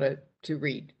learn how to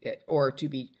read it or to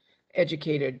be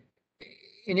educated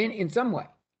in some way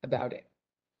about it.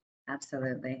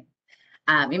 Absolutely.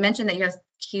 You mentioned that you have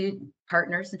key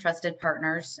partners and trusted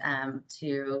partners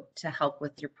to help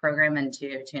with your program and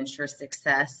to ensure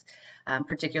success,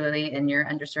 particularly in your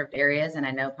underserved areas. And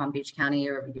I know Palm Beach County,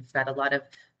 you've got a lot of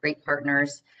great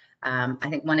partners. I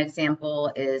think one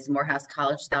example is Morehouse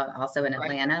College, also in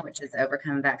Atlanta, which has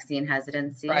overcome vaccine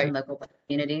hesitancy in local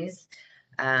communities.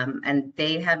 And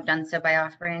they have done so by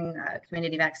offering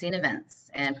community vaccine events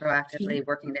and proactively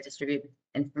working to distribute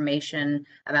information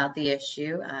about the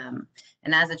issue.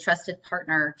 And as a trusted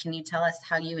partner, can you tell us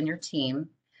how you and your team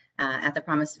at the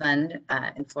Promise Fund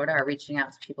in Florida are reaching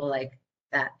out to people like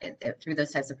that through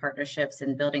those types of partnerships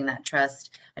and building that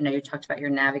trust? I know you talked about your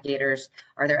navigators.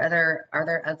 Are there other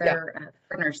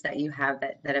partners that you have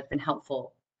that have been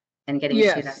helpful in getting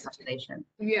to that population?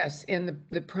 Yes, and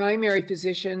the primary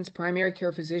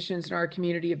care physicians in our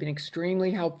community have been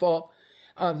extremely helpful.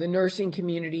 The nursing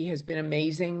community has been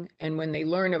amazing, and when they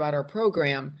learn about our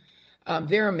program,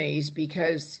 they're amazed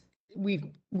because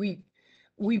we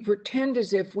pretend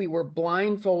as if we were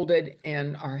blindfolded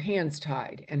and our hands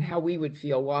tied, and how we would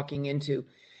feel walking into,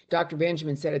 Dr.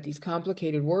 Benjamin said it, these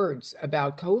complicated words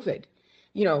about COVID,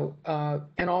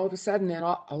 and all of a sudden, then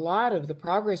a lot of the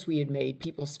progress we had made,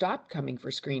 people stopped coming for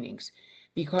screenings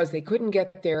because they couldn't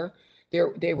get there.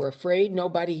 They were afraid.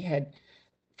 Nobody had.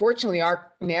 Fortunately,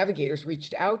 our navigators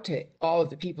reached out to all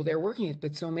of the people they're working with,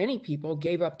 but so many people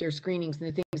gave up their screenings and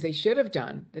the things they should have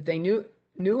done that they knew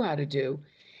how to do.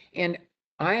 And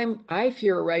I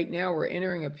fear right now we're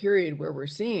entering a period where we're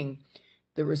seeing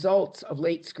the results of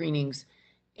late screenings,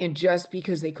 and just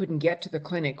because they couldn't get to the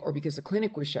clinic or because the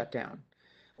clinic was shut down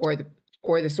or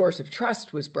the source of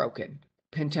trust was broken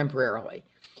temporarily.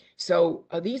 So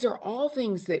these are all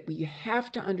things that we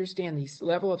have to understand, these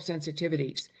level of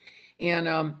sensitivities.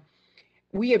 And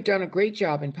we have done a great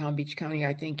job in Palm Beach County,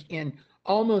 I think, in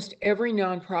almost every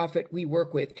nonprofit we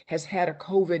work with has had a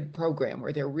COVID program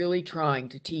where they're really trying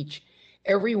to teach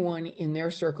everyone in their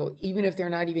circle, even if they're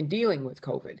not even dealing with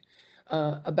COVID,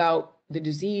 about the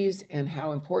disease and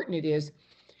how important it is.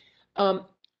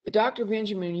 Dr.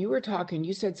 Benjamin, you were talking,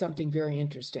 you said something very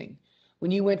interesting.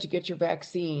 When you went to get your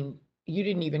vaccine, you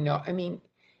didn't even know. I mean,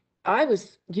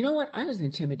 you know what? I was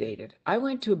intimidated. I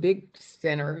went to a big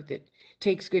center that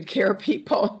takes good care of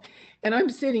people, and I'm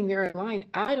sitting there in line.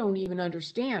 I don't even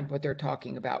understand what they're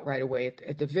talking about right away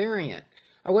at the variant.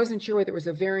 I wasn't sure whether it was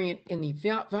a variant in the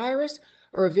virus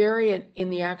or a variant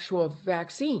in the actual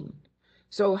vaccine.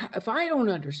 So if I don't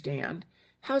understand,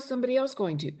 how's somebody else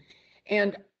going to?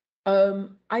 And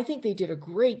I think they did a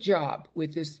great job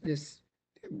with this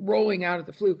rolling out of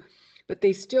the flu, but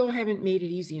they still haven't made it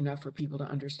easy enough for people to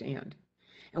understand.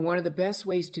 And one of the best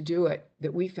ways to do it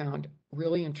that we found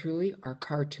really and truly are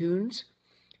cartoons,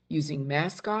 using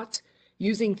mascots,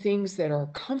 using things that are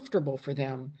comfortable for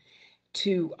them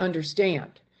to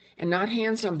understand, and not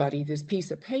hand somebody this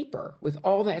piece of paper with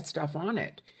all that stuff on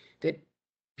it that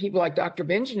people like Dr.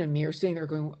 Benjamin and me are sitting there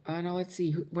going, oh, no, let's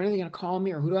see, when are they going to call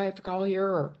me, or who do I have to call here?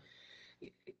 Or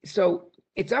so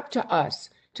it's up to us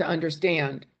to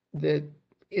understand that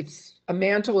it's a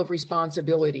mantle of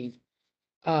responsibility.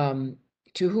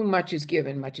 To whom much is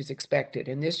given, much is expected.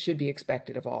 And this should be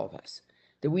expected of all of us,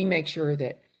 that we make sure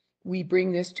that we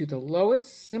bring this to the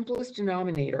lowest, simplest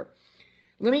denominator.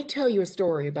 Let me tell you a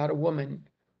story about a woman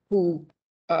who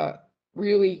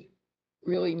really,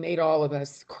 really made all of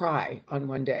us cry on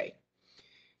one day.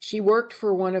 She worked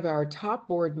for one of our top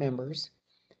board members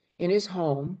in his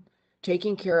home,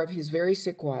 taking care of his very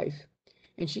sick wife.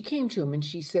 And she came to him and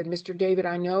she said, Mr. David,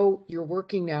 I know you're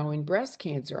working now in breast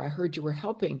cancer. I heard you were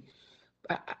helping.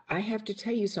 I have to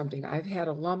tell you something. I've had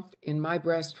a lump in my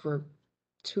breast for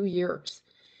 2 years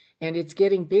and it's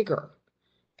getting bigger.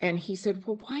 And he said,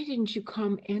 well, why didn't you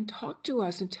come and talk to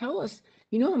us and tell us,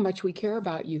 you know how much we care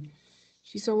about you?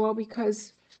 She said, well,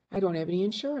 because I don't have any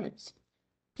insurance.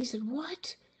 He said,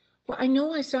 what? Well, I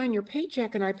know I sign your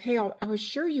paycheck and I pay all. I was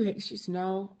sure you had. She said,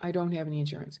 no, I don't have any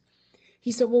insurance.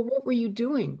 He said, well, what were you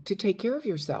doing to take care of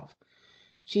yourself?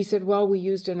 She said, well, we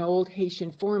used an old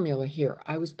Haitian formula here.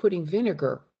 I was putting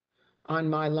vinegar on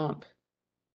my lump.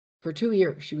 For 2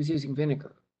 years, she was using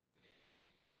vinegar.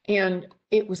 And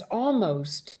it was an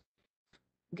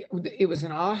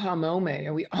aha moment.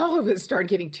 And all of us started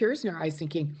getting tears in our eyes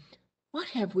thinking, what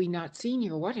have we not seen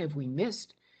here? What have we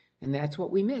missed? And that's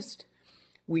what we missed.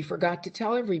 We forgot to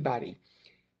tell everybody.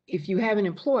 If you have an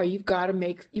employee,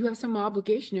 you have some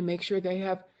obligation to make sure they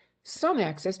have some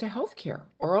access to health care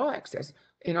or all access.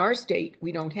 In our state,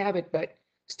 we don't have it, but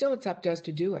still it's up to us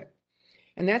to do it.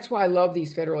 And that's why I love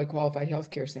these federally qualified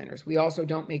healthcare centers. We also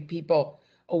don't make people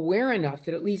aware enough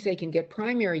that at least they can get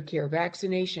primary care,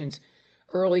 vaccinations,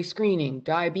 early screening,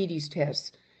 diabetes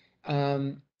tests,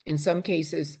 in some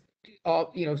cases,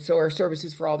 so our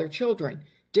services for all their children,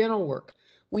 dental work.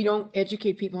 We don't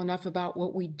educate people enough about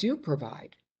what we do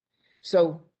provide.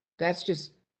 So that's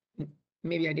just,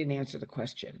 maybe I didn't answer the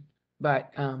question,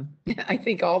 but I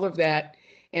think all of that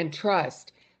and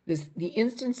trust, the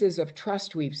instances of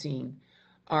trust we've seen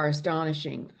are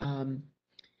astonishing.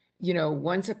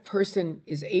 Once a person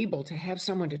is able to have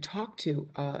someone to talk to,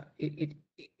 it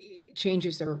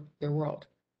changes their world.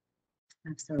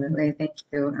 Absolutely. Thank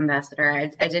you, Ambassador.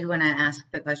 I did want to ask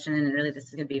the question, and really this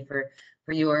is going to be for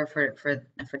you or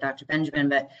for Dr. Benjamin,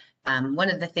 but one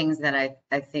of the things that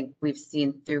I think we've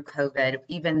seen through COVID,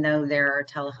 even though there are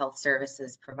telehealth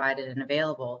services provided and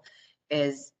available,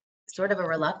 is sort of a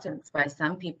reluctance by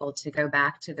some people to go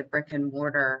back to the brick and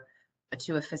mortar,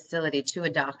 to a facility, to a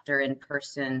doctor in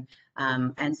person.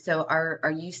 And so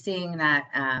are you seeing that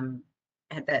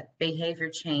that behavior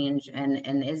change,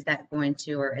 and is that going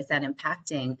to, or is that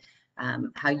impacting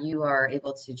how you are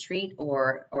able to treat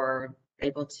or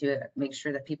able to make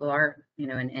sure that people are,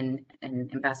 in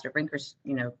Ambassador Brinker's,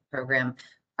 program,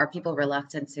 are people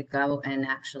reluctant to go and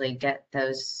actually get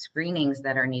those screenings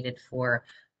that are needed for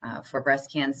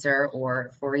breast cancer,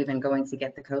 or for even going to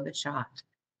get the COVID shot?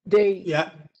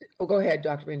 Yeah. Oh, go ahead,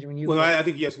 Dr. Benjamin. Well, I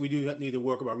think, yes, we do need to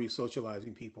work about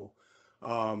re-socializing people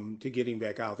to getting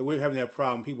back out there. We're having that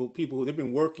problem. People, they've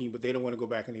been working, but they don't want to go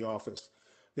back in the office.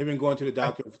 They've been going to the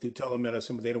doctor through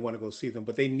telemedicine, but they don't want to go see them,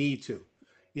 but they need to.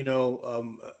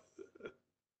 The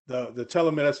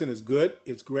telemedicine is good,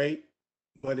 it's great,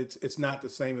 but it's not the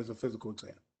same as a physical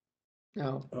exam.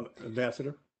 No.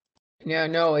 Ambassador? Yeah,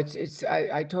 no,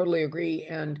 I totally agree.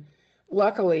 And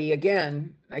luckily,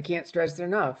 again, I can't stress it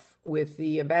enough, with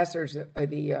the ambassadors,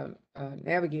 the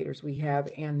navigators we have,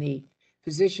 and the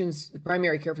physicians, the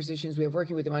primary care physicians we have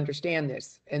working with them, understand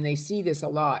this, and they see this a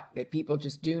lot, that people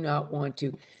just do not want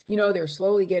to, they're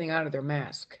slowly getting out of their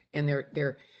mask, and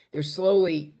they're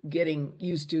slowly getting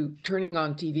used to turning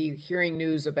on TV, hearing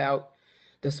news about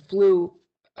this flu,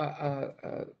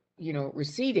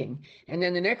 receding, and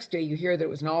then the next day you hear that it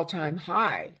was an all-time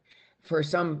high for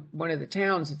one of the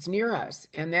towns that's near us,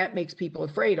 and that makes people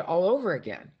afraid all over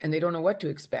again, and they don't know what to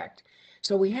expect.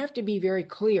 So we have to be very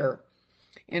clear,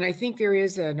 and I think there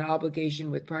is an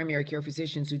obligation with primary care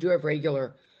physicians who do have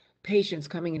regular patients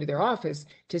coming into their office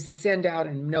to send out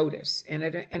a notice, and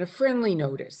a friendly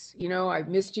notice. I've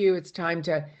missed you, it's time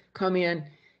to come in.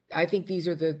 I think these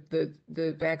are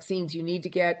the vaccines you need to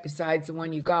get besides the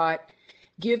one you got.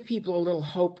 Give people a little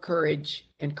hope, courage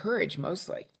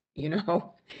mostly,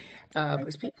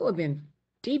 because people have been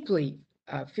deeply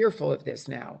fearful of this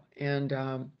now.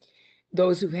 And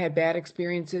those who've had bad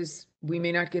experiences, we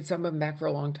may not get some of them back for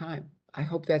a long time. I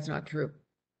hope that's not true.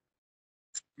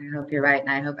 I hope you're right.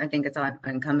 And I think it's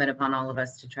incumbent upon all of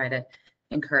us to try to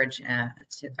encourage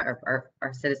our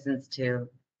citizens to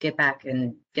get back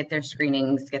and get their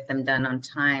screenings, get them done on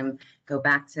time, go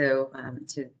back to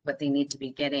what they need to be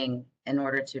getting in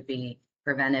order to be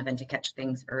preventive and to catch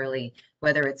things early,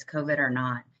 whether it's COVID or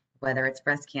not, whether it's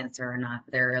breast cancer or not.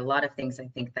 There are a lot of things I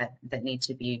think that need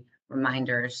to be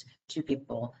reminders to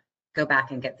people. Go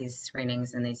back and get these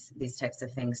screenings and these types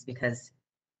of things, because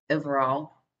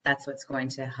overall, that's what's going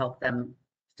to help them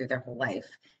through their whole life.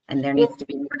 And there needs to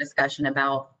be more discussion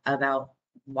about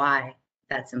why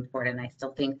that's important. I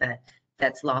still think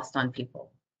that's lost on people.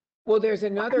 Well, there's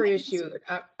another issue.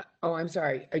 I'm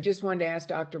sorry. I just wanted to ask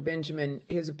Dr. Benjamin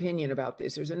his opinion about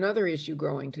this. There's another issue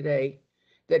growing today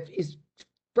that is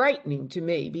frightening to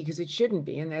me, because it shouldn't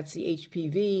be, and that's the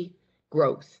HPV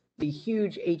growth, the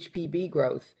huge HPV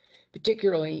growth,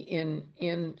 particularly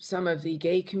in some of the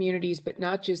gay communities, but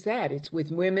not just that. It's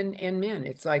with women and men.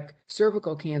 It's like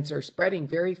cervical cancer spreading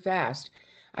very fast.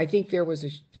 I think there was,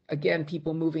 again,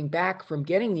 people moving back from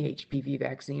getting the HPV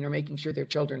vaccine or making sure their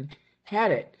children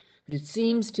had it. But it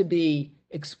seems to be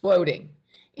exploding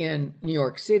in New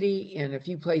York City, in a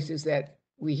few places that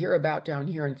we hear about down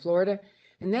here in Florida.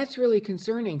 And that's really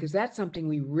concerning, because that's something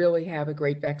we really have a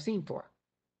great vaccine for.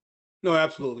 No,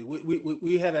 absolutely.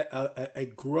 We had a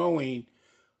growing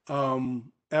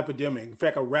epidemic, in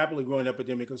fact, a rapidly growing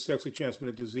epidemic of sexually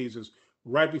transmitted diseases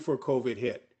right before COVID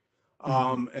hit.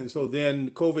 And so then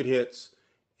COVID hits,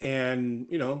 and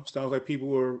sounds like people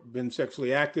were been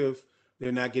sexually active,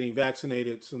 they're not getting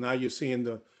vaccinated. So now you're seeing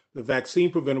the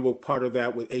vaccine preventable part of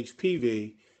that with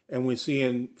HPV. And we're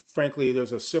seeing, frankly,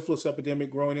 there's a syphilis epidemic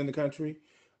growing in the country,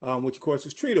 which of course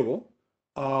is treatable,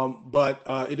 but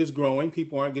it is growing.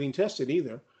 People aren't getting tested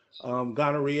either.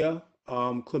 Gonorrhea,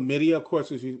 chlamydia, of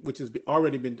course, which has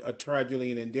already been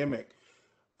tragically an endemic.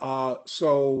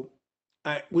 So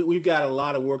we've got a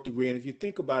lot of work to do. And if you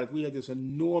think about it, we had this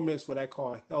enormous, what I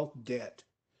call health debt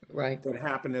Right. that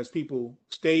happened as people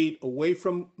stayed away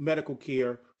from medical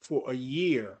care for a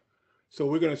year. So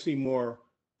we're going to see more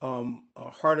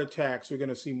heart attacks. We're going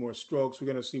to see more strokes. We're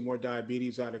going to see more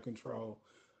diabetes out of control.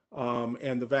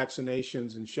 And the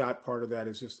vaccinations and shot part of that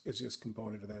is just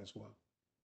component of that as well.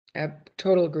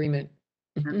 Total agreement.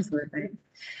 Absolutely.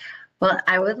 Well,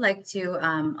 I would like to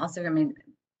also,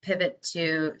 pivot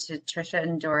to Tricia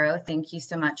and Doro. Thank you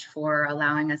so much for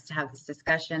allowing us to have this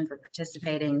discussion, for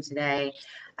participating today.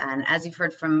 And as you've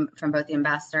heard from both the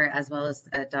ambassador as well as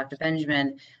Dr.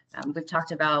 Benjamin, we've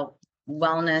talked about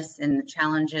wellness and the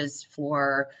challenges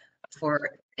for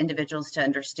individuals to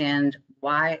understand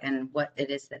why and what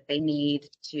it is that they need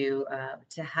to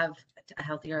have a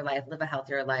healthier life, live a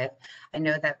healthier life. I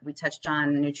know that we touched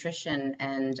on nutrition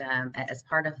and as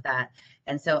part of that.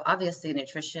 And so obviously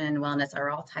nutrition and wellness are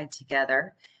all tied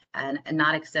together and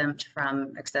not exempt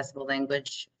from accessible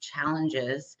language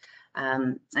challenges.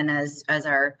 And as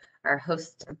our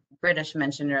host British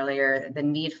mentioned earlier, the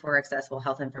need for accessible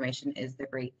health information is the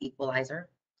great equalizer.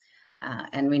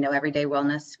 And we know everyday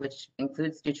wellness, which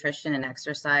includes nutrition and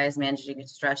exercise, managing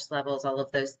stress levels, all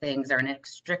of those things are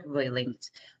inextricably linked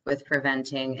with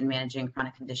preventing and managing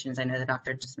chronic conditions. I know the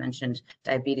doctor just mentioned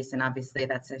diabetes, and obviously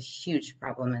that's a huge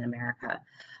problem in America.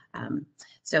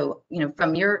 So,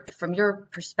 from your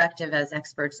perspective as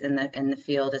experts in the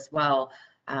field as well,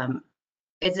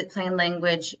 is it plain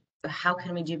language? How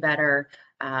can we do better?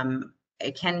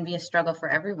 It can be a struggle for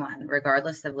everyone,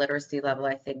 regardless of literacy level,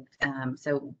 I think.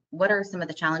 So what are some of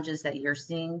the challenges that you're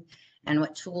seeing, and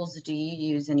what tools do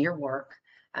you use in your work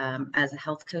as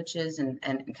health coaches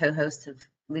and co-hosts of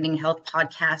leading health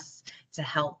podcasts to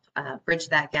help bridge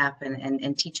that gap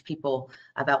and teach people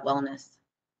about wellness?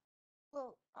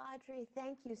 Well, Audrey,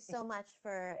 thank you so much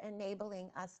for enabling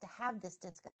us to have this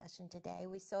discussion today.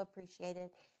 We so appreciate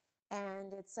it.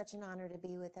 And it's such an honor to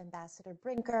be with Ambassador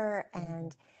Brinker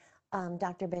and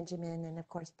Dr. Benjamin, and of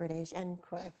course British, and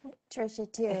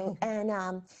Tricia too.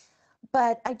 And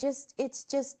but it's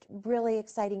just really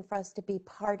exciting for us to be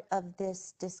part of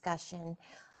this discussion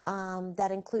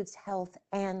that includes health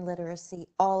and literacy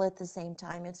all at the same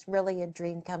time. It's really a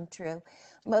dream come true.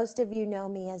 Most of you know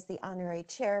me as the honorary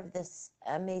chair of this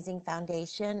amazing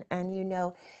foundation, and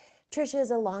Tricia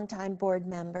is a longtime board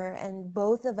member, and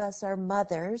both of us are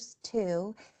mothers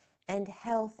too. And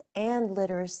health and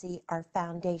literacy are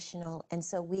foundational, and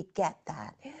so we get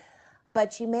that.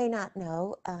 But you may not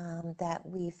know that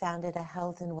we founded a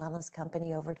health and wellness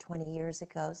company over 20 years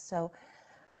ago. So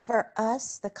for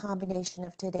us, the combination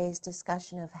of today's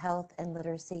discussion of health and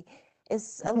literacy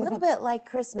is a little bit like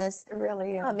Christmas,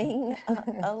 Really coming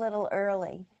a little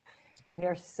early. We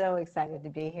are so excited to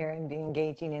be here and be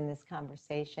engaging in this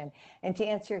conversation. And to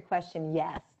answer your question,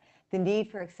 yes, the need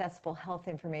for accessible health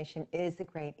information is the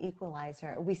great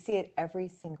equalizer. We see it every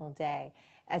single day.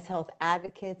 As health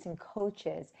advocates and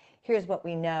coaches, here's what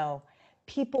we know.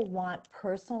 People want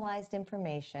personalized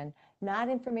information, not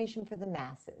information for the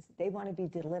masses. They want to be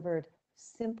delivered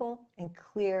simple and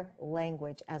clear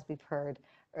language, as we've heard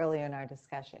earlier in our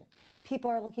discussion.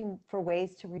 People are looking for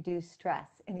ways to reduce stress.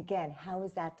 And again, how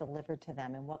is that delivered to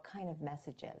them, and what kind of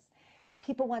messages?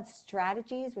 People want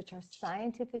strategies which are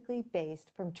scientifically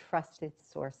based from trusted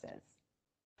sources.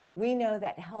 We know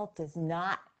that health does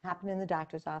not happen in the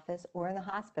doctor's office or in the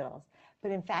hospitals, but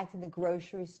in fact in the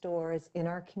grocery stores, in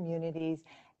our communities,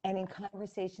 and in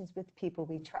conversations with people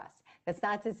we trust. That's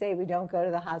not to say we don't go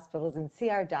to the hospitals and see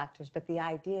our doctors, but the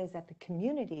idea is that the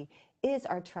community is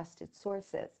our trusted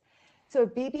sources. So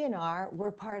at BB&R,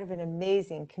 we're part of an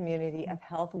amazing community of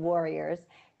health warriors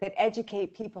that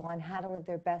educate people on how to live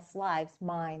their best lives,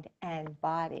 mind and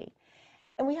body.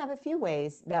 And we have a few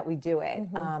ways that we do it.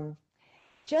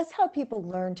 Just how people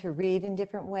learn to read in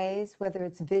different ways, whether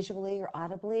it's visually or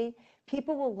audibly,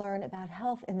 people will learn about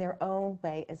health in their own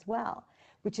way as well,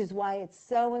 which is why it's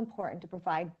so important to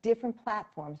provide different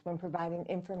platforms when providing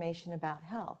information about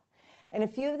health. And a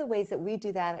few of the ways that we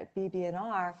do that at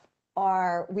BB&R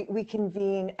are we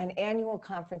convene an annual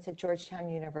conference at Georgetown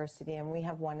University, and we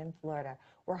have one in Florida,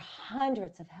 where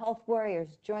hundreds of health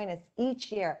warriors join us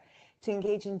each year to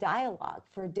engage in dialogue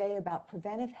for a day about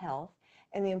preventive health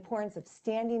and the importance of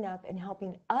standing up and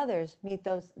helping others meet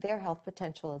their health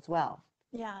potential as well.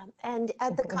 Yeah, and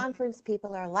at the conference,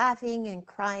 people are laughing and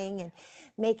crying and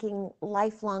making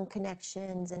lifelong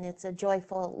connections, and it's a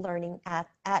joyful learning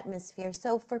atmosphere.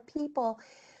 So for people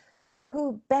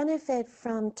who benefit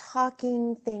from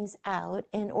talking things out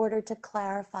in order to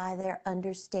clarify their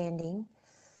understanding,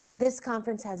 this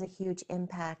conference has a huge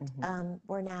impact.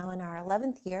 We're now in our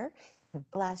 11th year.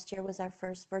 Last year was our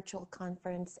first virtual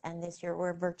conference, and this year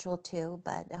we're virtual too,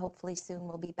 but hopefully soon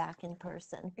we'll be back in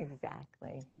person.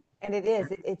 Exactly. And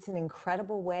it's an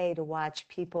incredible way to watch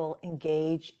people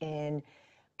engage in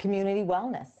community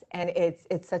wellness. And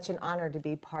it's such an honor to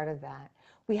be part of that.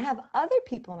 We have other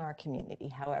people in our community,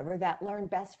 however, that learn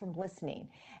best from listening.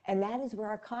 And that is where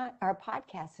our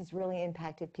podcast has really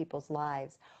impacted people's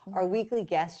lives. Our weekly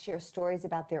guests share stories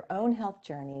about their own health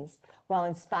journeys while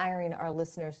inspiring our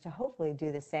listeners to hopefully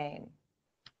do the same.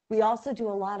 We also do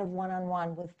a lot of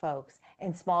one-on-one with folks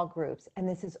in small groups, and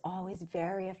this is always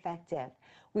very effective.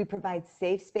 We provide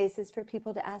safe spaces for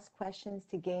people to ask questions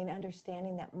to gain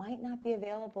understanding that might not be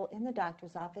available in the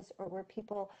doctor's office or where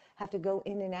people have to go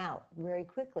in and out very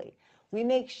quickly. We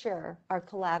make sure our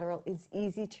collateral is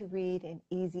easy to read and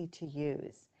easy to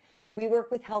use. We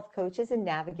work with health coaches and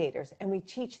navigators, and we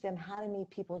teach them how to meet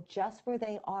people just where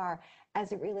they are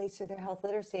as it relates to their health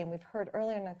literacy. And we've heard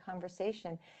earlier in the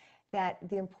conversation that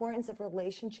the importance of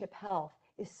relationship health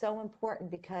is so important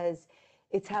because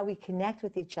it's how we connect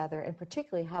with each other and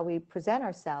particularly how we present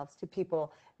ourselves to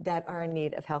people that are in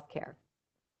need of health care.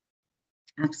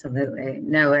 Absolutely.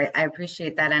 No, I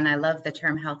appreciate that. And I love the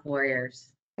term health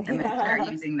warriors. I'm going to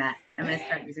start using that. I'm going to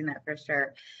start using that for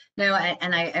sure. No, I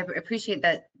appreciate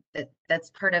that, that's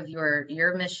part of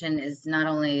your mission is not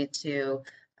only to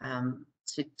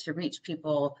reach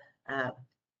people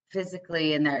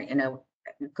physically and their,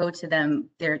 go to them.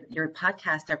 Your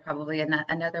podcasts are probably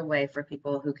another way for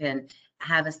people who can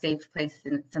have a safe place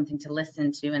and something to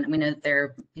listen to. And we know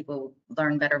that people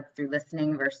learn better through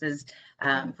listening versus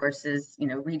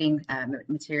reading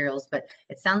materials. But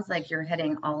it sounds like you're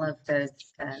hitting all of those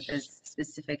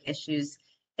specific issues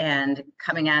and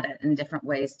coming at it in different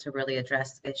ways to really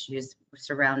address issues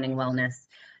surrounding wellness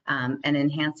and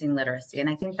enhancing literacy. And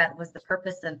I think that was the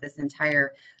purpose of this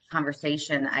entire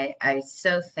conversation. I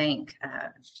so thank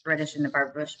British and the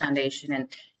Barbara Bush Foundation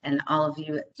and all of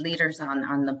you leaders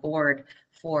on the board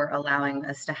for allowing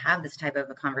us to have this type of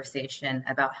a conversation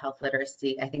about health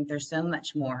literacy. I think there's so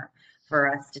much more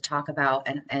for us to talk about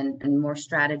and more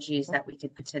strategies that we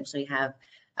could potentially have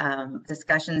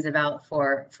discussions about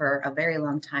for a very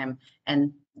long time,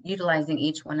 and utilizing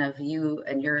each one of you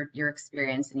and your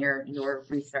experience and your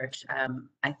research.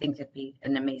 I think it'd be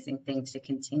an amazing thing to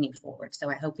continue forward. So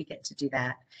I hope we get to do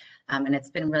that. And it's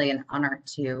been really an honor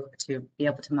to be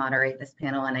able to moderate this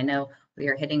panel. And I know we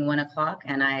are hitting 1 o'clock,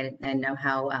 and I know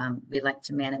how we like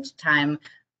to manage time.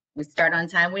 We start on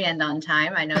time, we end on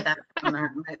time. I know that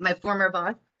from my former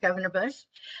boss, Governor Bush.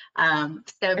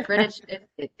 So British,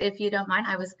 if you don't mind,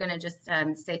 I was going to just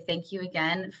say thank you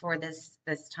again for this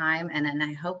time, and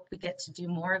I hope we get to do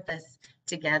more of this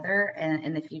together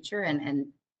in the future. And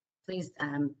please,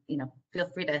 feel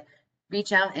free to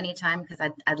reach out anytime, because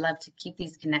I'd love to keep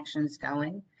these connections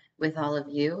going with all of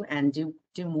you and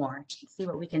do more, see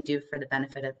what we can do for the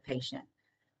benefit of the patient.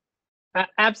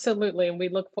 Absolutely, and we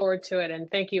look forward to it. And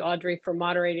thank you, Audrey, for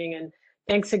moderating. And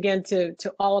thanks again to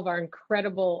all of our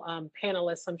incredible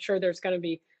panelists. I'm sure there's going to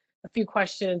be a few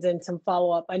questions and some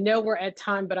follow-up. I know we're at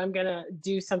time, but I'm going to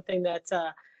do something that's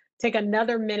take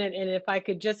another minute. And if I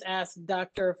could just ask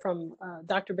Dr.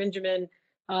 Benjamin,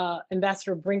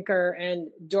 Ambassador Brinker, and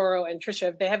Doro and Tricia,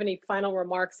 if they have any final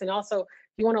remarks. And also,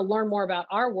 if you want to learn more about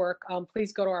our work,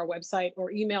 please go to our website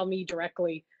or email me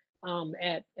directly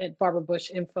at Barbara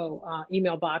Bush info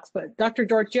email box. But Dr.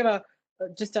 George, do you have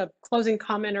just a closing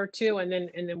comment or two, and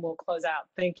then we'll close out.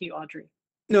 Thank you, Audrey.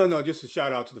 No, just a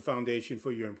shout out to the foundation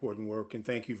for your important work, and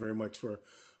thank you very much for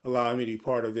allowing me to be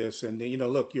part of this. And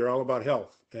look, you're all about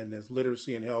health, and as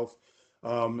literacy and health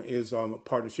is a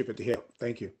partnership at the hip.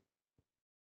 Thank you.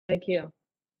 Thank you,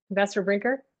 Ambassador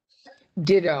Brinker.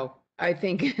 Ditto. I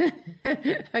think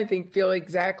feel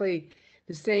exactly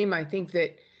the same. I think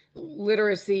that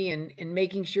literacy and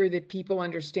making sure that people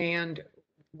understand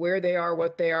where they are,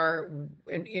 what they are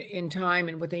in time,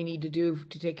 and what they need to do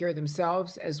to take care of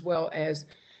themselves, as well as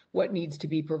what needs to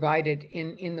be provided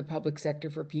in the public sector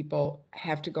for people,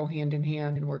 have to go hand in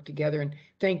hand and work together. And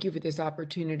thank you for this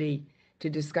opportunity to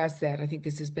discuss that. I think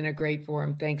this has been a great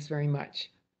forum. Thanks very much.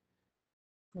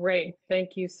 Great,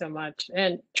 thank you so much.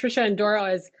 And Tricia and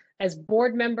Doro, as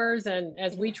board members, and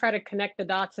as we try to connect the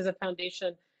dots as a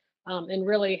foundation, and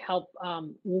really help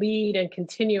lead and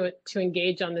continue to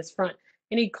engage on this front.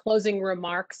 Any closing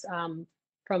remarks from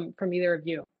from either of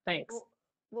you. Thanks.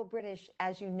 Well, British,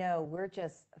 as you know, we're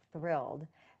just thrilled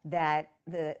that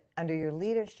under your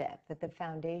leadership, that the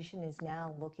foundation is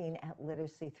now looking at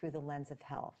literacy through the lens of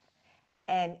health.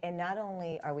 And not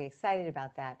only are we excited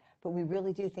about that, but we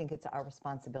really do think it's our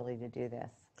responsibility to do this.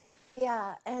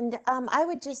 Yeah, and I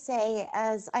would just say,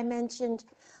 as I mentioned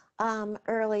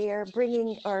earlier,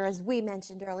 as we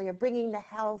mentioned earlier, bringing the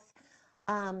health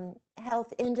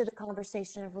into the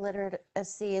conversation of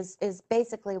literacy is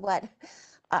basically what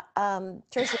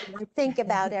Tricia and I think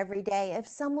about every day. If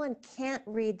someone can't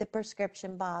read the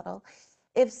prescription bottle,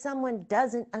 if someone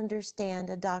doesn't understand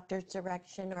a doctor's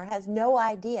direction or has no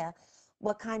idea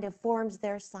what kind of forms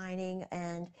they're signing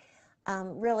and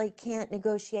really can't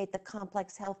negotiate the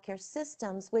complex healthcare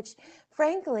systems, which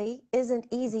frankly isn't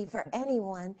easy for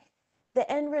anyone,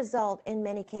 the end result in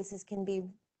many cases can be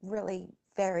really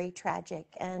very tragic.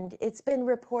 And it's been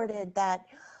reported that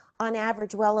on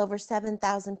average, well over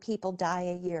 7,000 people die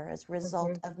a year as a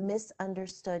result of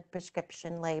misunderstood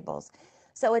prescription labels.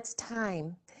 So it's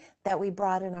time that we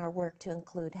broaden our work to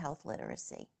include health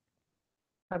literacy.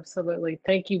 Absolutely.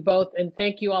 Thank you both. And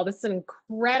thank you all. This is an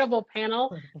incredible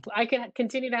panel. I could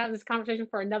continue to have this conversation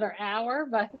for another hour,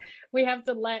 but we have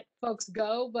to let folks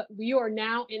go. But you are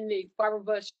now in the Barbara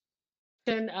Bush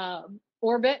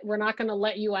orbit. We're not going to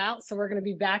let you out. So we're going to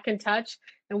be back in touch.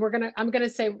 And I'm going to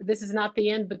say this is not the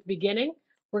end, but the beginning.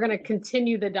 We're going to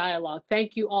continue the dialogue.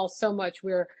 Thank you all so much.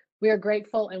 We are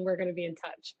grateful, and we're going to be in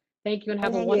touch. Thank you and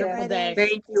have a wonderful day.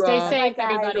 Thank you Stay all. safe,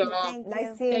 everybody. Thank you.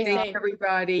 Nice seeing you. Stay safe.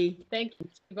 Everybody. Thank you.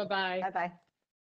 Bye-bye. Bye-bye.